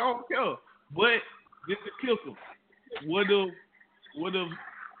them. Like, I don't care. But just to kill them. What if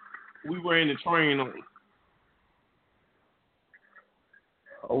we ran the train on her?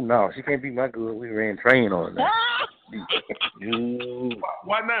 Oh no, she can't be my girl. We ran train on her.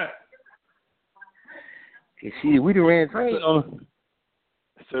 Why not? We done ran train on her.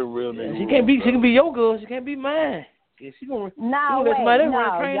 That's a real nigga. She can be your girl. She can't be mine. Yeah, y'all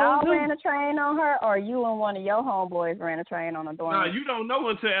ran a train on her, or you and one of your homeboys ran a train on her. Nah, you don't know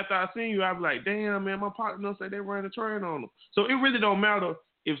until after I seen you. I be like, damn, man, my partner say they ran a train on them. So it really don't matter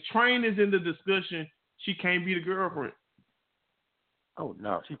if train is in the discussion. She can't be the girlfriend. Oh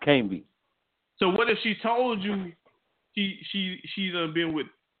no, she can't be. So what if she told you she done been with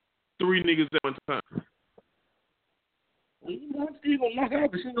 3 niggas at one time? Well, you know, I'm still gonna knock her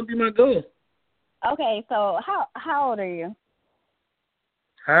out, but she's gonna be my girl. Okay, so how old are you?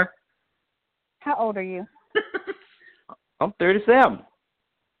 Huh? How old are you? I'm 37.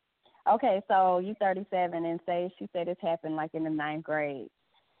 Okay, so you 37, and say she said this happened like in the 9th grade.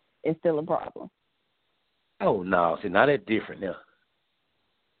 It's still a problem. Oh no, see now that's different now.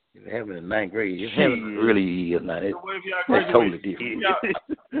 It happened in 9th grade. It happened early years now. That's totally different.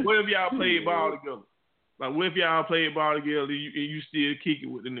 What if y'all played ball together? Like, what if y'all played ball together and you still kick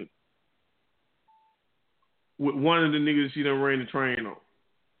it with the nigga? With one of the niggas she done ran the train on.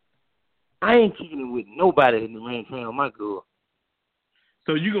 I ain't kicking it with nobody in the ran train on my girl.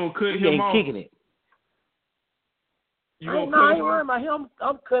 So you gonna cut he him ain't off? Kicking it. You I ain't worried about him.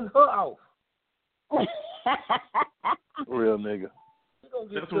 I'm cutting her off. Real nigga.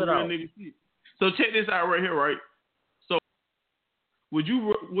 That's what real nigga see. So check this out right here, right? So would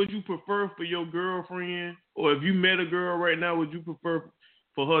you prefer for your girlfriend, or if you met a girl right now, would you prefer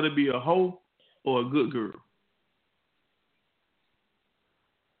for her to be a hoe or a good girl?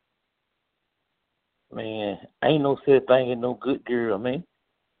 Man, ain't no such thing as no good girl, man.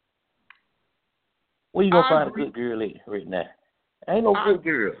 Where you gonna find a good girl at right now? Ain't no good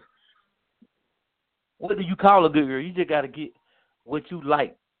girl. What do you call a good girl? You just gotta get what you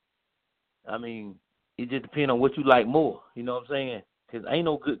like. I mean, it just depends on what you like more. You know what I'm saying? Because ain't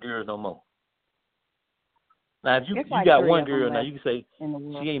no good girls no more. Now, if you got one girl, now you can say she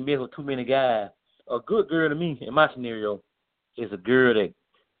ain't messing with too many guys. A good girl to me, in my scenario, is a girl that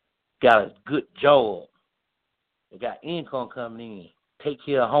got a good job, that got income coming in, take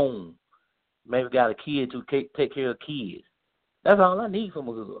care of home, maybe got a kid to take care of kids. That's all I need from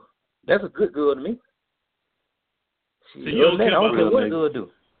a girl. That's a good girl to me. So you don't care I don't care what a girl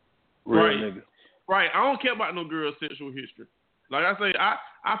do. Right. Nigga. Right. I don't care about no girl's sexual history. Like I say, I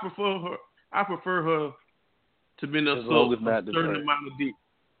prefer her to be in a certain amount of dick.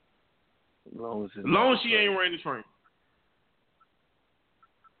 As long as she ain't ran the train.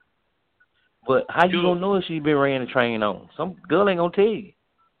 But how you gonna know if she been ran the train on? Some girl ain't gonna tell you.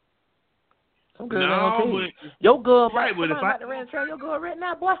 Some girl ain't gonna tell you. Your girl right, but if I ran the train, your girl right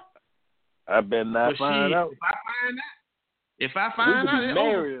now, boy. I better not find out. If I find out, it's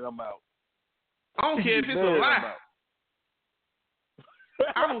married, I'm out. I don't care if it's a lie.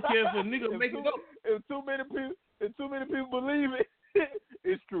 I don't care if a nigga make it up. If too many people believe it,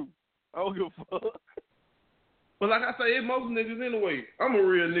 it's true. I don't give a fuck. But like I say, it's most niggas anyway. I'm a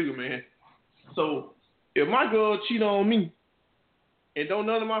real nigga, man. So if my girl cheat on me and don't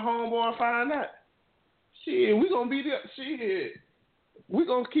none of my homeboys find out, shit, we gonna be there. Shit, we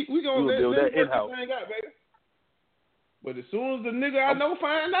gonna let that in-house thing out, baby. But as soon as the nigga I know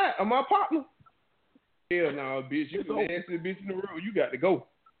find out, or my partner, hell no, bitch, you the nastiest bitch in the world. You got to go.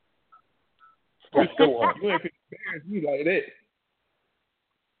 You ain't finna embarrass me like that.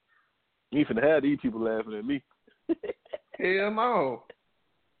 You ain't finna have these people laughing at me. Hell no.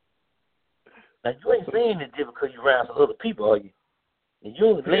 Now, you ain't saying that just because you around some other people, are you? And you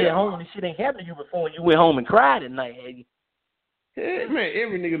was laying home and shit ain't happened to you before and you went home and cried at night, have you? Yeah, man,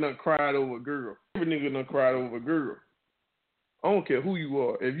 every nigga done cried over a girl. Every nigga done cried over a girl. I don't care who you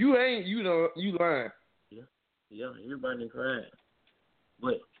are. If you ain't, you lying. Yeah, everybody done cried.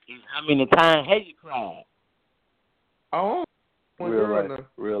 But how many times have you cried? I don't.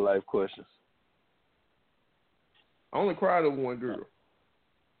 Real life questions. I only cried over one girl.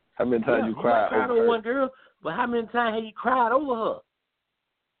 How many times you cried over one girl? But how many times have you cried over her?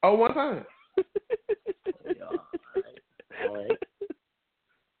 Oh, one time. All right.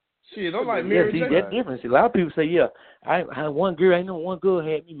 Shit, I'm like Mary J. That's different. See, a lot of people say, I had one girl. I know one girl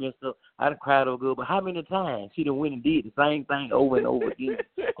had me messed up. I done cried over a girl, but how many times she done went and did the same thing over and over again,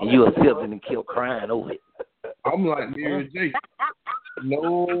 and you accepted and kept crying over it? I'm like Mary J.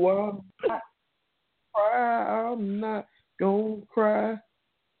 No, I'm not gonna cry.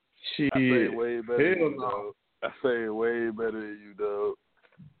 Shit. I say it way better than you, no. dog. I say it way better than you, dog.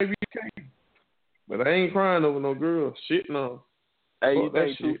 Maybe you can. But I ain't crying over no girl. Shit, no. Hey,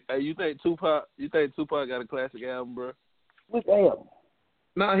 you think Tupac got a classic album, bro? Which album?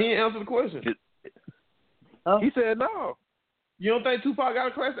 Nah, he ain't answered the question. He said no. You don't think Tupac got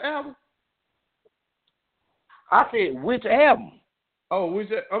a classic album? I said which album? Oh,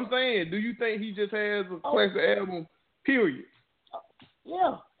 I'm saying, do you think he just has a classic album, period?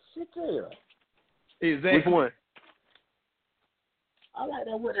 Yeah, shit yeah. Exactly. Which one? I like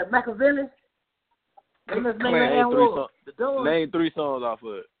that with that Machiavelli. Name 3 songs off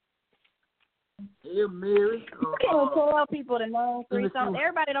of it. Hail Mary. You can't tell people to name 3 songs.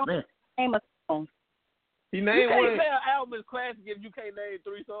 Everybody don't name a song. He named one. You can't say an album is classic if you can't name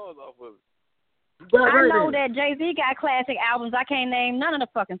 3 songs off of it. I know that Jay-Z got classic albums. I can't name none of the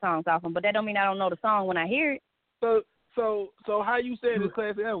fucking songs off them, but that don't mean I don't know the song when I hear it. So how you say it's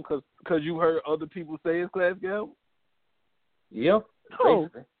classic album? Because you heard other people say it's classic album? Yep. Cool.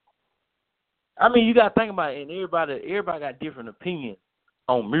 I mean, you got to think about it, and everybody got different opinions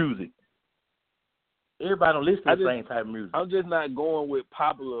on music. Everybody don't listen to the same type of music. I'm just not going with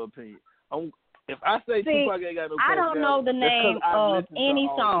popular opinion. If I say Tupac ain't got no classic I don't know the name of any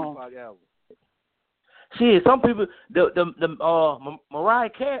song. Shit, some people, the Mariah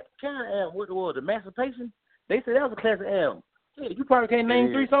Carey album, what was the Emancipation? They said that was a classic album. Shit, you probably can't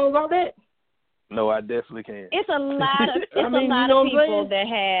name 3 songs off that. No, I definitely can. It's a lot of a lot of people that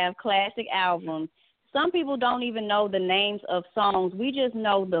have classic albums. Some people don't even know the names of songs. We just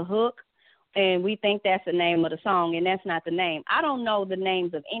know the hook, and we think that's the name of the song, and that's not the name. I don't know the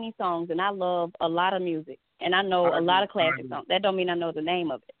names of any songs, and I love a lot of music, and I know a lot of classic songs. That don't mean I know the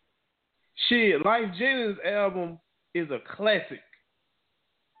name of it. Shit, Life Jennings' album is a classic.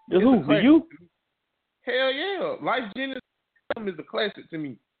 The who? For you? Hell yeah. Life Jennings' album is a classic to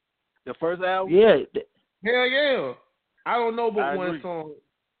me. The first album? Yeah. Hell yeah. I don't know but one song.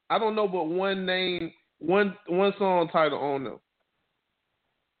 I don't know but one name, one song title on them.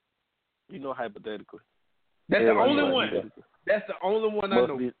 You know, hypothetically. That's the only one. That's the only one I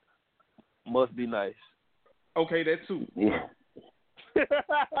know. Must Be Nice. Okay, that too. Yeah.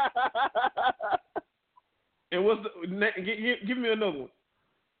 And what's the give me another one?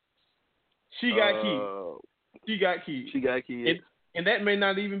 She Got Keys. She Got Keys. She Got Keys. And that may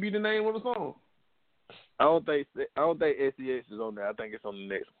not even be the name of the song. I don't think SEX is on there. I think it's on the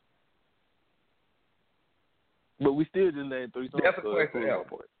next one. But we still just named 3 songs. That's a classic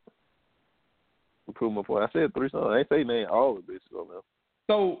album. Prove my point. I said 3 songs. I ain't say name all the bitches on there.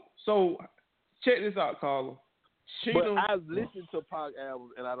 So check this out, Carla. But I've listened to Pac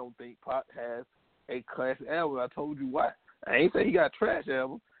albums, and I don't think Pac has a classic album. I told you why. I ain't say he got a trash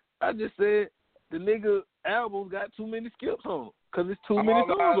album. I just said the nigga albums got too many skips on them because it's too many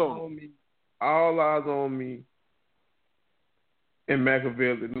songs on them. All Eyes on Me and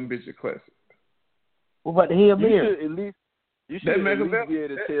Machiavelli, them bitches classic. What about the Hail Mary? You should at least be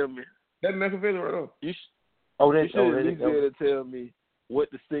able to tell me. That Machiavelli right up. You should at least be able to tell me what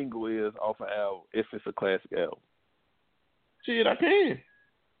the single is off an album if it's a classic album. Shit, I can.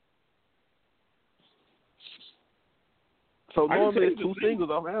 So normally it's 2 singles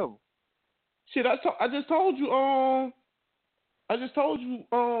off an album. Shit, I just told you.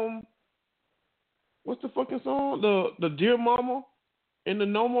 What's the fucking song? The Dear Mama and the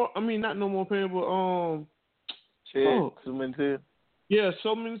No More. I mean, not No More Pain, but So Many Tears. Yeah,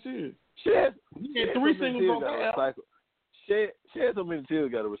 So Many Tears. Shed 3 singles on that album. Shed So Many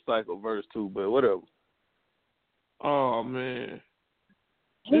Tears got a recycled verse too, but whatever. Oh man.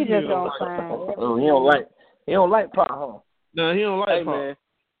 He just don't find. Oh, he don't like Pac, huh? No, he don't like Pac. Man,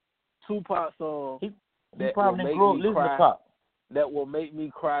 Tupac songs that probably will make me cry. That will make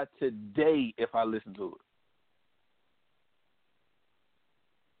me cry today if I listen to it.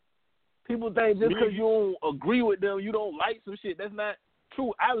 People think just because you don't agree with them, you don't like some shit. That's not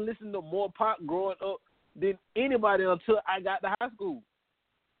true. I listened to more Pac growing up than anybody until I got to high school.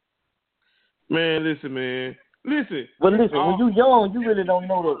 Man, listen. But listen, when you young, you really don't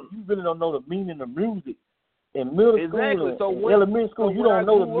know the meaning of music. In middle school and elementary school, you don't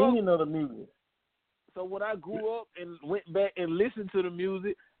know the meaning of the music. So when I grew up and went back and listened to the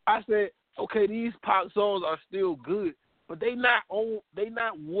music, I said, okay, these Pac songs are still good, but they not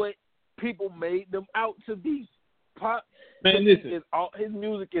what people made them out to be. Pac, man, listen. His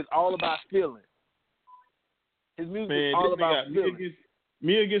music is all about feeling. His music is all about feeling.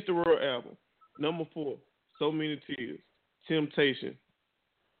 Me Against the World album, number 4, So Many Tears, Temptation.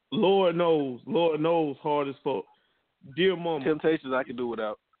 Lord knows, hard as fuck. Dear Mama. Temptations I can do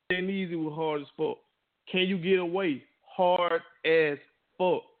without. And Easy was hard as fuck. Can You Get Away? Hard as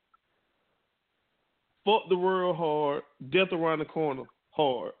fuck. Fuck the World hard. Death Around the Corner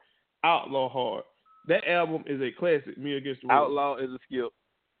hard. Outlaw hard. That album is a classic. Me Against the World. Outlaw is a skip.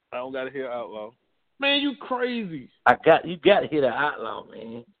 I don't gotta hear Outlaw. Man, you crazy. You got to hear the Outlaw,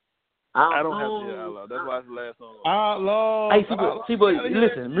 man. I don't have to hear Outlaw. That's why it's the last song. Outlaw. Hey, but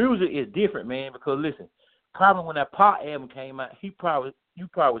listen, music is different, man. Because listen, probably when that Pac album came out, you probably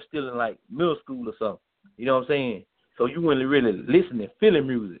was still in like middle school or something. You know what I'm saying? So you weren't really listening, feeling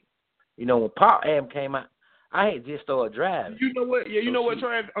music. You know, when Pac album came out, I had just started driving. You know what? Yeah, you know what,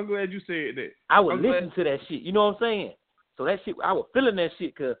 Trav? I'm glad you said that. I would listen to that shit. You know what I'm saying? So that shit, I was feeling that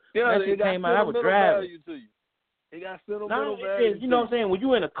shit because that shit came out. I was driving. It got sentimental value. You know what I'm saying? When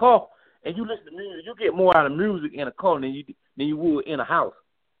you in a car and you listen to music, you get more out of music in a car than you would in a house.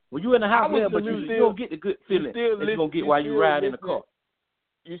 When you in a house, but you don't get the good feeling that you're gonna get while you ride in the car.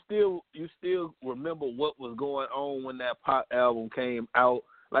 You still remember what was going on when that Pac album came out.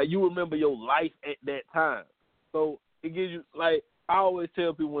 Like you remember your life at that time. So it gives you, like I always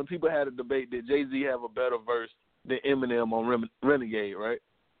tell people when people had a debate that Jay-Z have a better verse than Eminem on Renegade, right?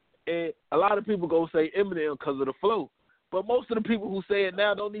 And a lot of people go say Eminem because of the flow. But most of the people who say it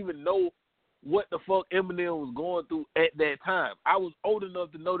now don't even know what the fuck Eminem was going through at that time. I was old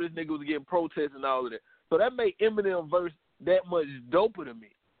enough to know this nigga was getting protests and all of that. So that made Eminem verse that much doper to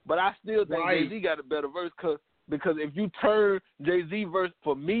me. But I still think Jay-Z got a better verse because if you turn Jay-Z verse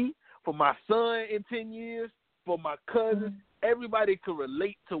for me for my son in 10 years, for my cousins. Everybody can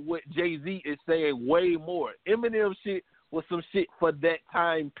relate to what Jay-Z is saying way more. Eminem shit was some shit for that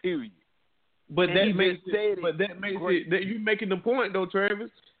time period. But that makes it that you making the point though,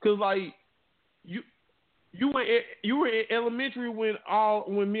 Travis, because like you were in elementary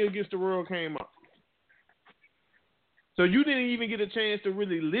when Me Against the World came out, so you didn't even get a chance to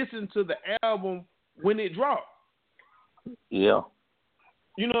really listen to the album when it dropped. Yeah.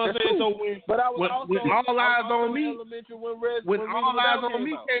 You know what I'm saying? So when All Eyes on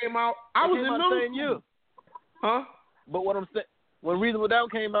Me came out, I was in middle same year. Huh? But what I'm saying, when Reasonable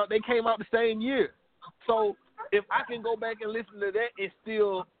Doubt came out, they came out the same year. So if I can go back and listen to that and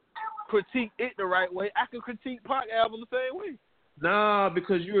still critique it the right way, I can critique Pac album the same way. Nah,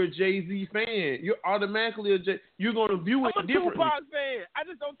 because you're a Jay-Z fan. You're automatically you're going to view it differently. I'm a Tupac fan. I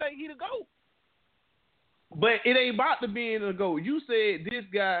just don't think he the GOAT. But it ain't about to being a GOAT. You said this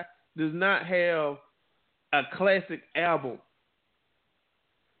guy does not have a classic album.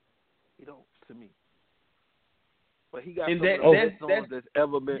 He don't, to me. But he got some of the best songs that's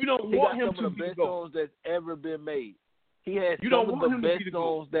ever been. You don't want him to be the best GOAT. songs that's ever been made. He has some of the best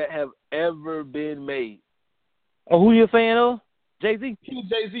songs that have ever been made. Oh, who you a fan of? Jay-Z? He's a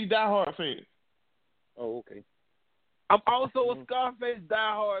Jay-Z diehard fan. Oh, okay. I'm also a Scarface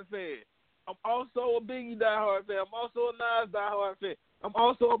diehard fan. I'm also a Biggie diehard fan. I'm also a Nas diehard fan. I'm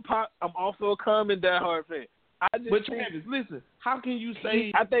also a Pop. I'm also a Common diehard fan. But Travis, listen. How can you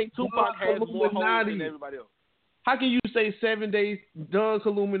say? I think Tupac has more holes than everybody else. How can you say 7 Days, Don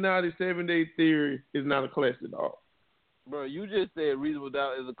Illuminati, 7 Day Theory is not a classic dog? Bro, you just said Reasonable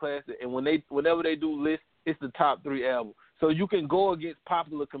Doubt is a classic, and whenever they do lists, it's the top 3 albums. So you can go against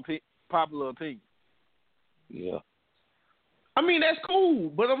popular opinion. Yeah. I mean, that's cool,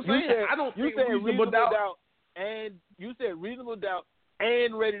 but I'm saying I don't think Reasonable Doubt and you said Reasonable Doubt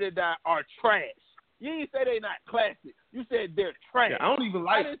and Ready to Die are trash. You didn't say they're not classic. You said they're trash. Yeah, I don't even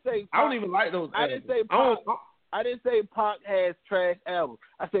like those albums. I didn't say Pac has trash albums.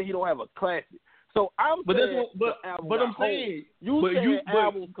 I said he don't have a classic. So I'm saying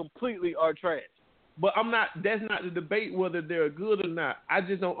albums completely are trash. But that's not the debate whether they're good or not. I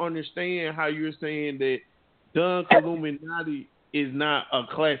just don't understand how you're saying that Don Illuminati is not a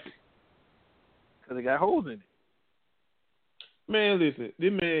classic. Because it got holes in it. Man, listen,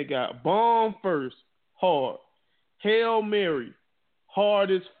 this man got Bomb First, hard. Hail Mary,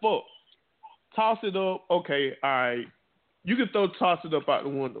 hard as fuck. Toss it up, okay, all right. You can toss it up out the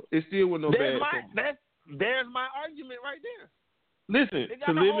window. It still was no bad song. There's my argument right there. Listen,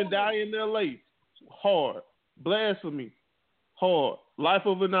 To Live and Die in L.A., hard. Blasphemy, hard. Life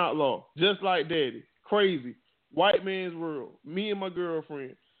of an Outlaw, Just Like Daddy, Crazy, White Man's World, Me and My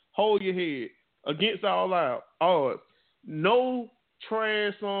Girlfriend, Hold Your Head, Against All Odds. No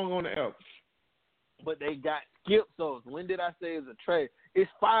trash song on the album. But they got skip songs. When did I say it's a trash? It's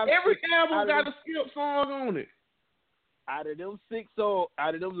 5. Every album got a skip song on it. Out of them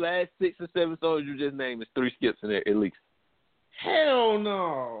last 6 or 7 songs you just named, there's 3 skips in there at least. Hell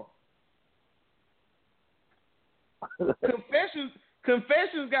no.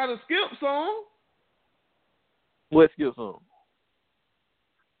 Confessions got a skip song. What skip song?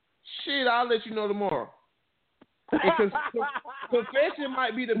 Shit, I'll let you know tomorrow. Because Confession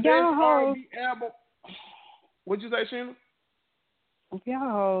might be the best R&B album. What'd you say, Sheena?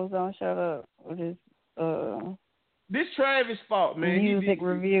 Y'all hoes don't shut up with this This Travis' fault, man. Music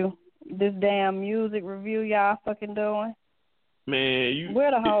review. This damn music review y'all fucking doing. Man,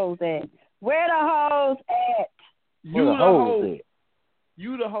 where the hoes at? Where the hoes at? You the hoe.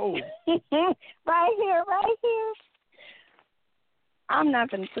 You the hoe. Right here. I'm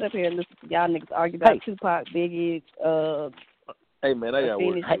not gonna sit up here and listen to y'all niggas argue about Tupac, Biggie, Hey man, I got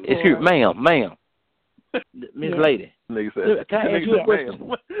work. Excuse me, ma'am. Miss Lady. Nigga said, can I ask you a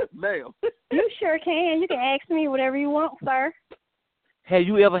question? Ma'am. You sure can. You can ask me whatever you want, sir. Have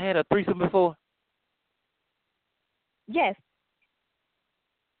you ever had a threesome before? Yes.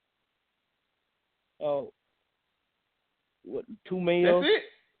 Oh. What, 2 males? That's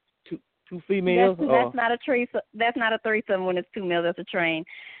it. Two females? That's not a threesome. That's not a threesome when it's 2 males. That's a train.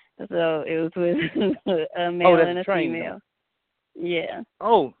 So it was with a male and a female. Though. Yeah.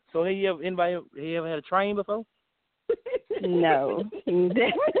 Oh, so have you ever had a train before? No,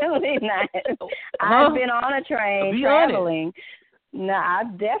 definitely not. I've been on a train traveling. Honest. No,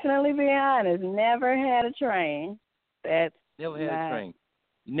 I'll definitely be honest. Never had a train. That's never had a train.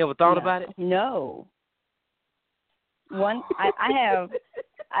 You never thought about it? No. I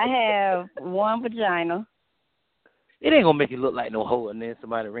have one vagina. it ain't gonna make it look like no hoe, and then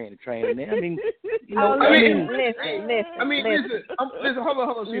somebody ran the train in there. I mean, you know, listen. Listen, hold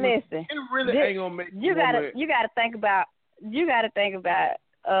on. Listen, it really ain't gonna make. You gotta think about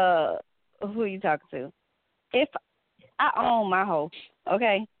who you talking to. If I own my hoe,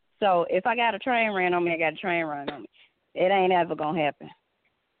 okay, so if I got a train ran on me, I got a train run on me. It ain't ever gonna happen.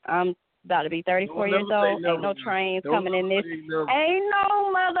 I'm about to be 34 years old. Ain't no trains coming in this. Ain't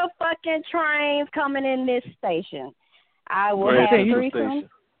no motherfucking trains coming in this station. I will have threesomes.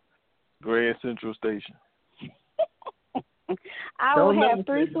 Grand Central Station. I will have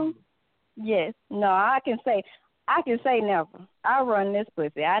threesomes. Yes. No, I can say never. I run this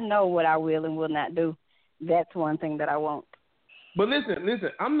pussy. I know what I will and will not do. That's one thing that I won't. But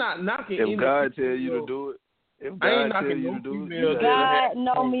listen. I'm not knocking. If God tell you to do it. If God tell you to do it, God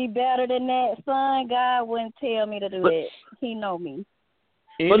know me better than that, son. God wouldn't tell me to do that. He know me.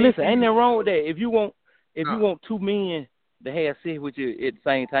 But listen, ain't nothing wrong with that. If you want two men to have sex with you at the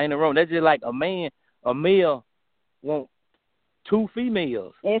same time, ain't nothing wrong. That's just like a male want two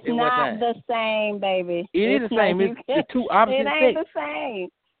females. It's not the same, baby. It is the same. It's the two opposite sex. It ain't the same.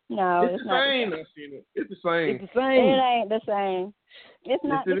 No, it's not the same. It's the same. It's the same. It ain't the same. It's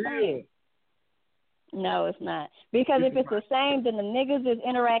not the same. No, it's not. Because if it's the same, then the niggas is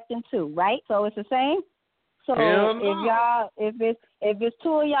interacting too, right? So it's the same. So if it's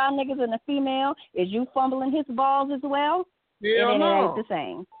two of y'all niggas and a female, is you fumbling his balls as well? It ain't the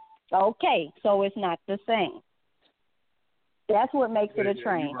same. Okay, so it's not the same. That's what makes it a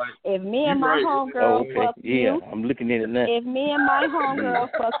train. Right. If me and my homegirl fuck you, I'm looking at it now. If me and my homegirl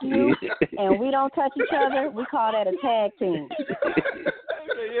fuck you and we don't touch each other, we call that a tag team.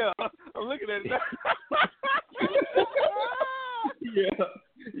 Yeah, I'm looking at it now.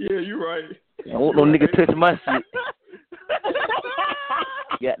 Yeah, you're right. I don't want no nigga touching my shit.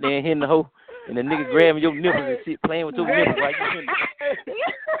 Got there hitting the hoe, and the nigga grabbing your nipples and shit, playing with your nipples while you in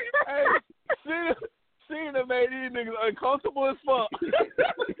Hey, Cena made these niggas uncomfortable as fuck.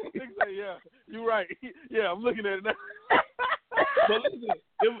 Niggas say, yeah, you're right. Yeah, I'm looking at it now. But listen,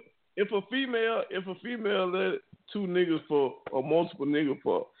 if a female let two niggas for or multiple niggas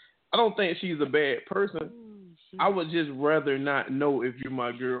for, I don't think she's a bad person. I would just rather not know if you're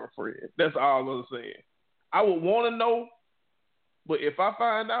my girlfriend. That's all I'm saying. I would want to know, but if I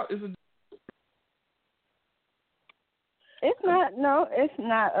find out, it's a. It's not. No, it's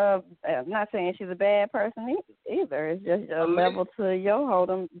not. I'm not saying she's a bad person either. It's just a level to your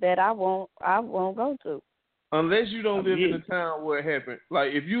hold'em that I won't go to. Unless you don't live in the town where it happened.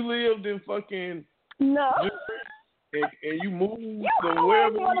 Like if you lived in fucking no, and you moved you to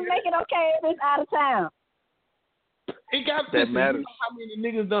wherever you want to make it okay if it's out of town. It got that matters. You know how many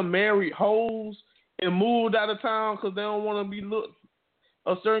niggas done married hoes and moved out of town because they don't want to be looked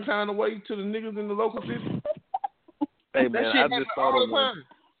a certain kind of way to the niggas in the local city. Hey man, I just thought of one.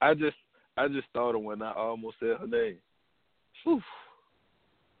 I just thought of one. I almost said her name. Whew. I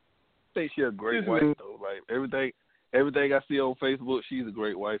think she's a great wife though. Like everything I see on Facebook, she's a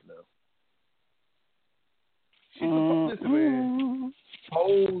great wife now. Listen, man.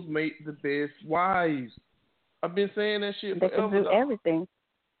 Hoes make the best wives. I've been saying that shit forever. They can do everything.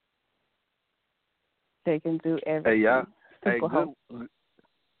 They can do everything. Hey, y'all. Hey,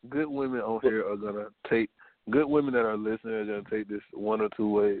 good women on here are gonna take. Good women that are listening are gonna take this one or two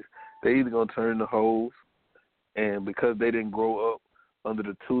ways. They either gonna turn to hoes, and because they didn't grow up under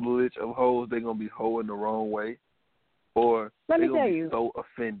the tutelage of hoes, they're gonna be hoeing the wrong way, or they're gonna be so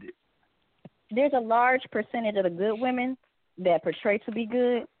offended. There's a large percentage of the good women that portray to be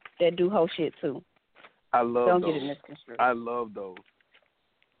good that do hoe shit too. I love Don't those. get it misconstrued. I love those.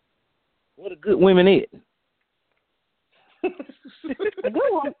 What a good women is. The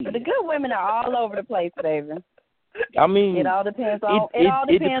good women are all over the place, baby. I mean, it all depends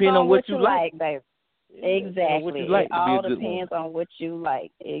on what you like, baby. Exactly. It all depends on what you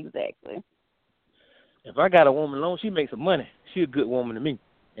like. Exactly. If I got a woman alone, she makes some money. She a good woman to me,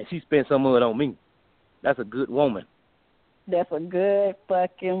 and she spends some of it on me. That's a good woman. That's a good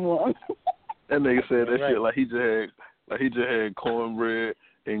fucking woman. That nigga said that shit like he just had cornbread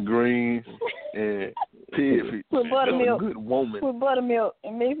and greens and pig feet. With buttermilk. Good woman. With buttermilk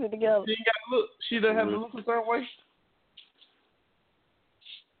and mix it together. She ain't got to look. She doesn't have to look a certain way.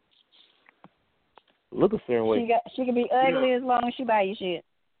 Look a certain way. She can be ugly as long as she buy you shit.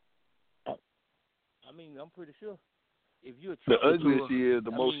 I mean, I'm pretty sure. If you're the uglier she is,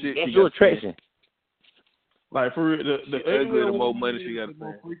 the more shit she got. Your attraction. Like for real, the uglier, the more money she got to spend. The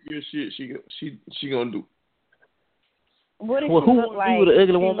more freakier shit she gonna do. What if who look like? Who the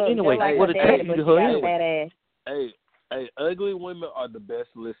ugly woman anyway? Like what attracts you to her anyway? Hey, ugly women are the best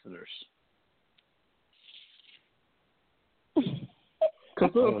listeners.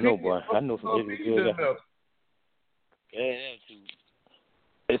 don't know, boy. I know some ugly girls. Yeah,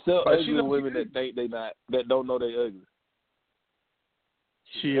 except ugly women that think they not, that don't know they ugly.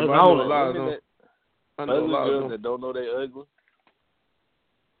 Shit, I know a lot of them. Ugly girls that don't know they ugly,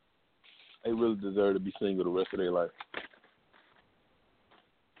 they really deserve to be single the rest of their life.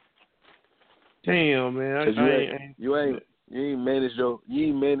 Damn, man, you ain't managed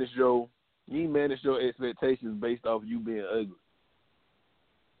your expectations based off you being ugly.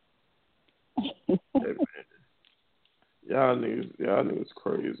 Y'all niggas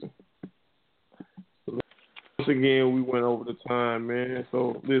crazy. Once again, we went over the time, man.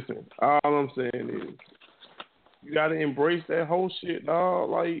 So listen, all I'm saying is, you gotta embrace that whole shit, dog.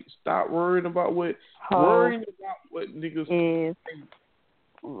 Like, stop worrying about what niggas is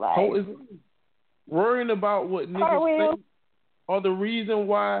like. Worrying about what niggas think are the reason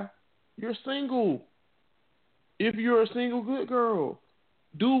why you're single. If you're a single good girl,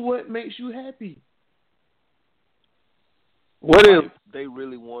 do what makes you happy. What if they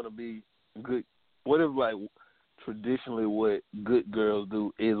really want to be good? What if, like, traditionally what good girls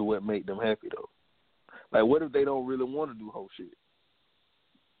do is what make them happy, though? Like, what if they don't really want to do whole shit?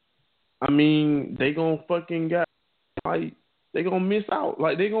 I mean, they gonna fucking they gonna miss out.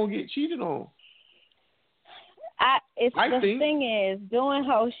 Like, they gonna get cheated on. The thing is, doing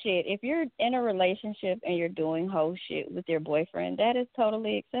whole shit, if you're in a relationship and you're doing whole shit with your boyfriend, that is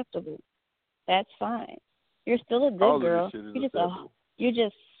totally acceptable. That's fine. You're still a good girl. You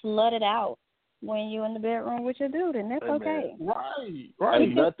just slut it out when you're in the bedroom with your dude, and that's okay. Right.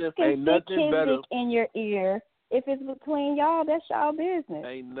 Ain't nothing better in your ear. If it's between y'all, that's y'all business.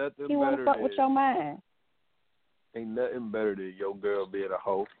 Ain't nothing he want to fuck with your mind. Ain't nothing better than your girl being a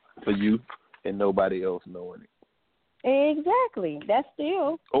hoe for you and nobody else knowing it. Exactly. That's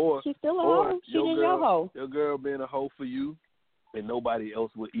still. She's still a hoe. She's your hoe. Your girl being a hoe for you, and nobody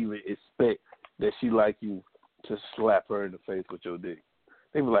else would even expect that she like you to slap her in the face with your dick.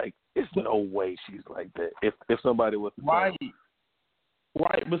 They be like, "It's no way she's like that." If somebody was to right.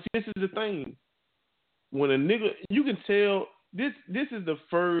 But see, this is the thing. When a nigga, you can tell this is the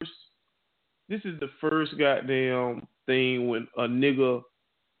first goddamn thing when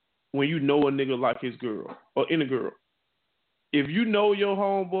you know a nigga like his girl or any girl. If you know your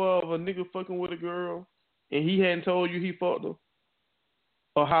homeboy of a nigga fucking with a girl and he hadn't told you he fucked her,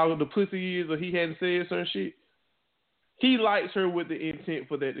 or how the pussy is, or he hadn't said certain shit, he likes her with the intent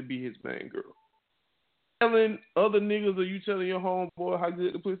for that to be his main girl. Telling other niggas, or you telling your homeboy how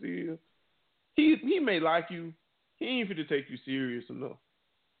good the pussy is, he may like you. He ain't fit to take you serious enough.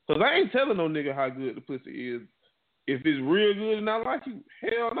 Cause I ain't telling no nigga how good the pussy is. If it's real good and I like you,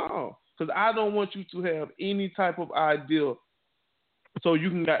 hell no. Cause I don't want you to have any type of idea so you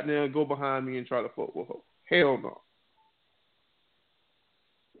can goddamn go behind me and try to fuck with her. Hell no.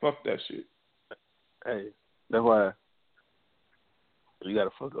 Fuck that shit. Hey, that's why you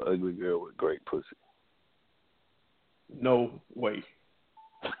gotta fuck an ugly girl with great pussy. No way.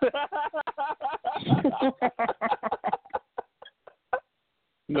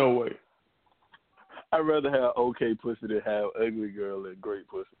 No way. I'd rather have okay pussy than have ugly girl and great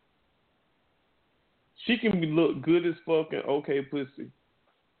pussy. She can look good as fuck and okay pussy,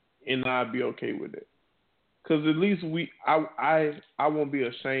 and I'd be okay with it. Cause at least I won't be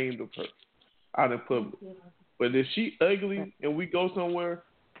ashamed of her out in public. But if she ugly and we go somewhere,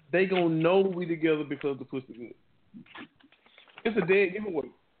 they gonna know we together because the pussy good. It's a dead giveaway.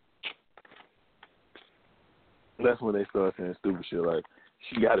 That's when they start saying stupid shit like,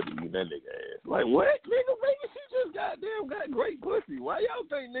 she gotta be eating that nigga ass. Like, what? Nigga, maybe she just got great pussy. Why y'all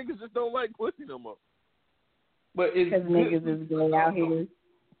think niggas just don't like pussy no more? But it's because niggas is going out here.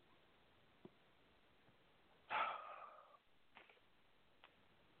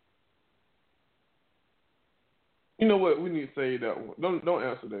 You know what? We need to say that one. Don't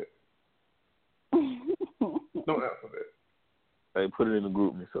answer that. Don't answer that. Hey, put it in the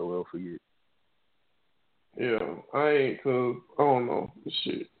group me so we'll forget. Yeah, I ain't, cause I don't know. This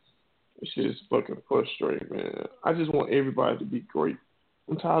shit is fucking frustrating, man. I just want everybody to be great.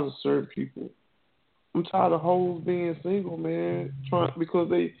 I'm tired of certain people. I'm tired of hoes being single, man. Because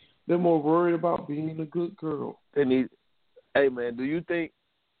they're more worried about being a good girl. Hey man, do you think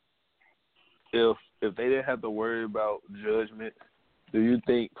if they didn't have to worry about judgment, do you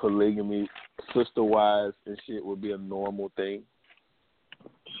think polygamy, sister wives and shit would be a normal thing?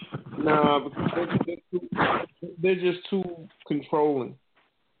 Nah, because they're just too controlling.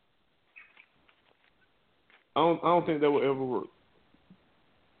 I don't think that will ever work.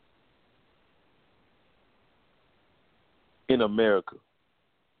 In America.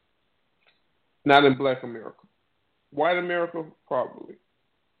 Not in Black America. White America, probably.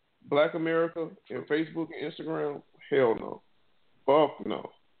 Black America and Facebook and Instagram, hell no. Fuck no.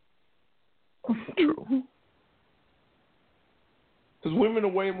 True. Because women are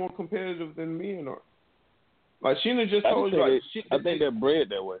way more competitive than men are. Like Sheena just told you, like shit. I think they're bred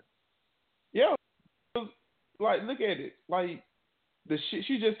that way. Yeah. Like, look at it. Like the shit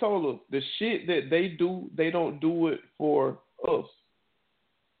she just told us. The shit that they do, they don't do it for us.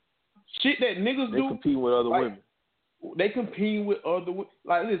 Shit that niggas do. They compete with other women. They compete with other.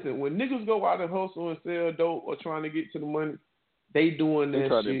 Like, listen, when niggas go out and hustle and sell dope or trying to get to the money, they doing that shit. They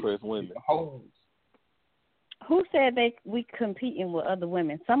try to impress women. Hoes. Who said we competing with other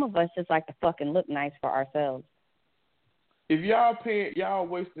women? Some of us just like to fucking look nice for ourselves. If y'all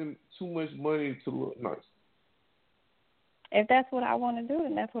wasting too much money to look nice. If that's what I want to do,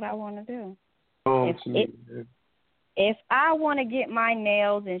 then that's what I want to do. If I want to get my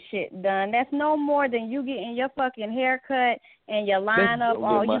nails and shit done, that's no more than you getting your fucking haircut and your lineup.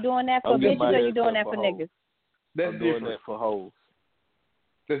 Oh, you doing that for bitches or you doing that for niggas? That's different. Doing that for hoes.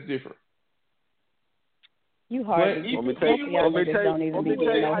 That's different. You hard. Let me tell you how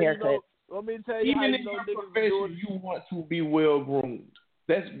even in your profession, you want to be well groomed.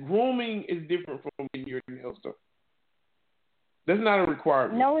 That's grooming is different from getting your nails done. That's not a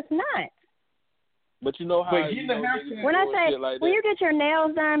requirement. No, it's not. But you know how when I say when you get your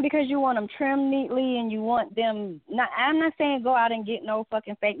nails done because you want them trimmed neatly and you want them I'm not saying go out and get no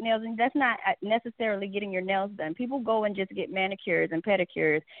fucking fake nails, and that's not necessarily getting your nails done. People go and just get manicures and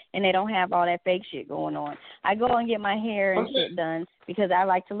pedicures and they don't have all that fake shit going on. I go and get my hair and shit done because I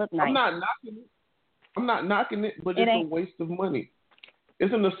like to look nice. I'm not knocking it, but it's a waste of money.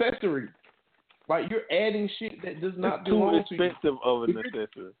 It's an accessory. Like, you're adding shit that does not belong to you. Too expensive of an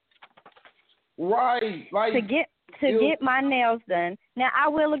accessory. Right, like to get my nails done. Now I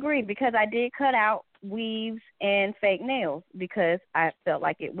will agree because I did cut out weaves and fake nails because I felt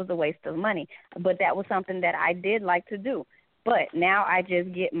like it was a waste of money. But that was something that I did like to do. But now I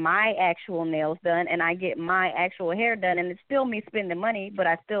just get my actual nails done and I get my actual hair done, and it's still me spending money, but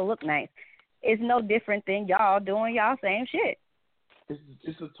I still look nice. It's no different than y'all doing y'all same shit.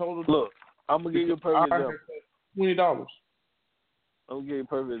 It's a total. Look, I'm gonna give you a perfect example. $20. I'm gonna give you a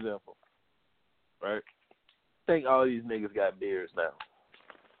perfect example. Right? I think all these niggas got beards now.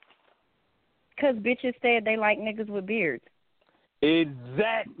 Because bitches said they like niggas with beards.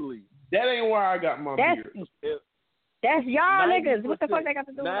 Exactly. That ain't where I got my beard. That's y'all niggas. What the fuck they got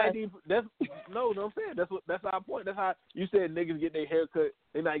to do with that? No, I'm saying that's our point. That's how you said niggas get their haircut.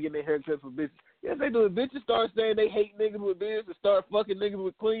 They not getting their haircut for bitches. Yes, they do. If bitches start saying they hate niggas with beards and start fucking niggas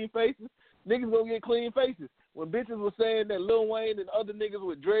with clean faces, niggas gonna get clean faces. When bitches were saying that Lil Wayne and other niggas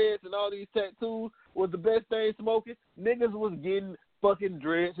with dreads and all these tattoos was the best thing smoking, niggas was getting fucking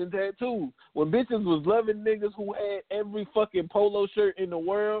dreads and tattoos. When bitches was loving niggas who had every fucking polo shirt in the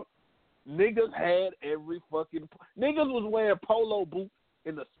world, niggas had every fucking... Niggas was wearing polo boots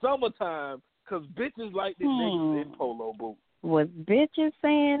in the summertime because bitches liked the niggas in polo boots. Was bitches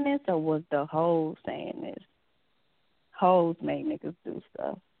saying this or was the hoes saying this? Hoes make niggas do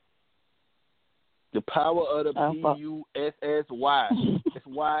stuff. The power of the P-U-S-S-Y. That's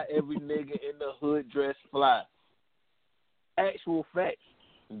why every nigga in the hood dress fly. Actual facts.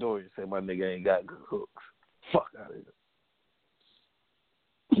 Dorian said my nigga ain't got good hooks. Fuck out of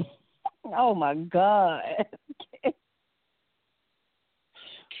here. Oh my God. I'm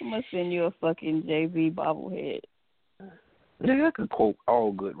gonna send you a fucking Jay-Z bobblehead. Nigga, I can quote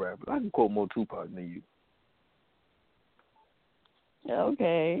all good rappers. I can quote more Tupac than you.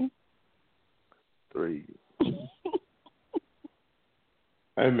 Okay. 3.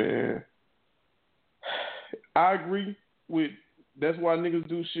 Hey man, I agree with. That's why niggas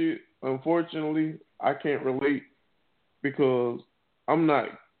do shit. Unfortunately, I can't relate because I'm not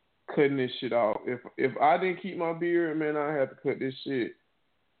cutting this shit off. If I didn't keep my beard, man, I have to cut this shit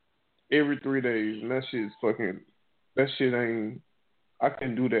every 3 days, and that shit's fucking. That shit ain't. I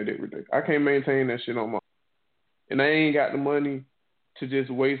can't do that every day. I can't maintain that shit on my. And I ain't got the money to just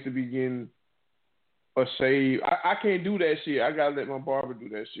waste to be getting a shave. I can't do that shit. I gotta let my barber do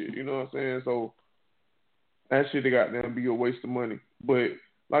that shit. You know what I'm saying? So that shit got them be a waste of money. But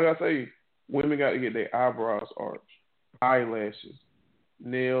like I say, women got to get their eyebrows arched, eyelashes,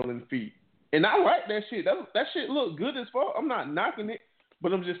 nail and feet. And I like that shit. That shit look good as fuck. I'm not knocking it,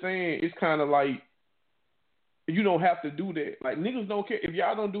 but I'm just saying it's kind of like you don't have to do that. Like niggas don't care if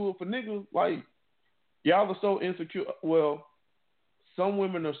y'all don't do it for niggas. Like y'all are so insecure. Well, some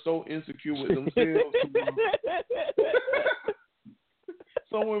women are so insecure with themselves.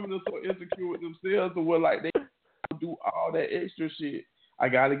 Some women are so insecure with themselves to where like they do all that extra shit. I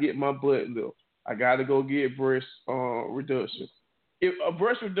gotta get my butt lift. I gotta go get breast reduction. if a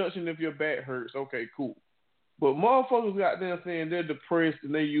breast reduction if your back hurts, okay, cool. But motherfuckers got them saying they're depressed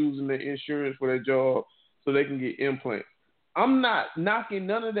and they using their insurance for their job so they can get implants. I'm not knocking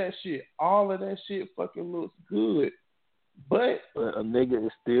none of that shit. All of that shit fucking looks good. But a nigga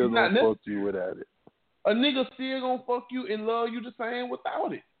is still gonna fuck you without it. A nigga still gonna fuck you and love you the same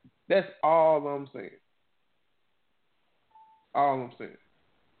without it. That's all I'm saying. All I'm saying.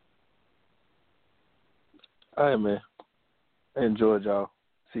 All right, man. I enjoyed y'all.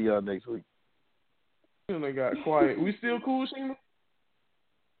 See y'all next week. They got quiet. We still cool, Sheena?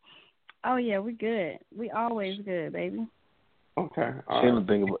 Oh yeah, we good. We always good, baby. Okay. She don't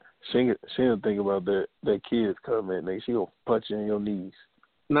think about that kids comment. Nigga, she gonna punch you in your knees.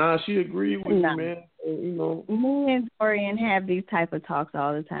 Nah, she agreed with you, man. You know. Me and Dorian have these type of talks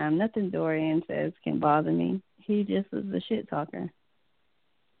all the time. Nothing Dorian says can bother me. He just is a shit talker.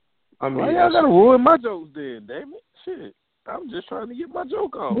 I mean, why y'all gotta ruin my jokes then, damn it? Shit. I'm just trying to get my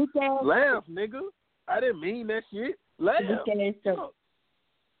joke off. Laugh, nigga. I didn't mean that shit. Laugh.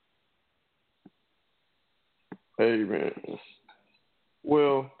 Hey, man.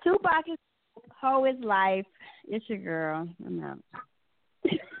 Well. Tupac is hoe is life. It's your girl. I'm out.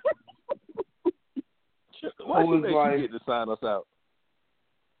 Why you get to sign us out?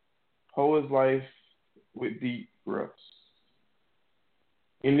 Hoe is life with deep breaths.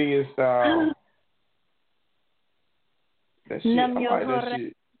 Indian style. That shit. Num I like that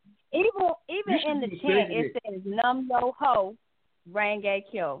shit. Even in the chant, it says "Num yo ho, Renge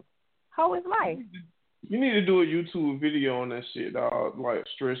Kyo." Ho is life. You need to do a YouTube video on that shit, dog. Like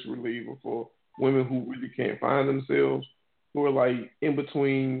stress reliever for women who really can't find themselves, who are like in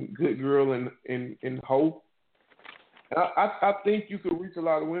between good girl and hoe. I think you could reach a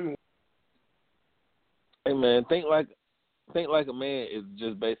lot of women. Hey man, think like a man is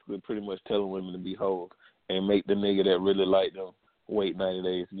just basically pretty much telling women to be hoes and make the nigga that really like them wait 90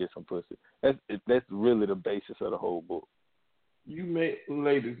 days to get some pussy. That's really the basis of the whole book.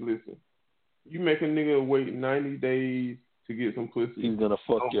 Ladies, listen. You make a nigga wait 90 days to get some pussy. He's gonna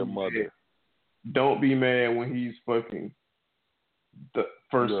fuck your mother. Don't be mad when he's fucking the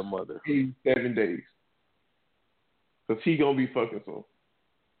first 7 days. Because he gonna be fucking some.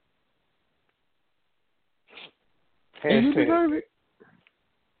 And you deserve it.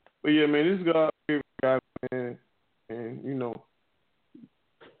 But yeah, man, this guy, man, and you know,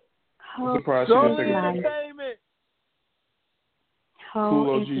 I'm surprised she didn't take a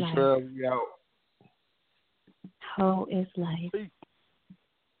Cool OG travel out. Ho is life.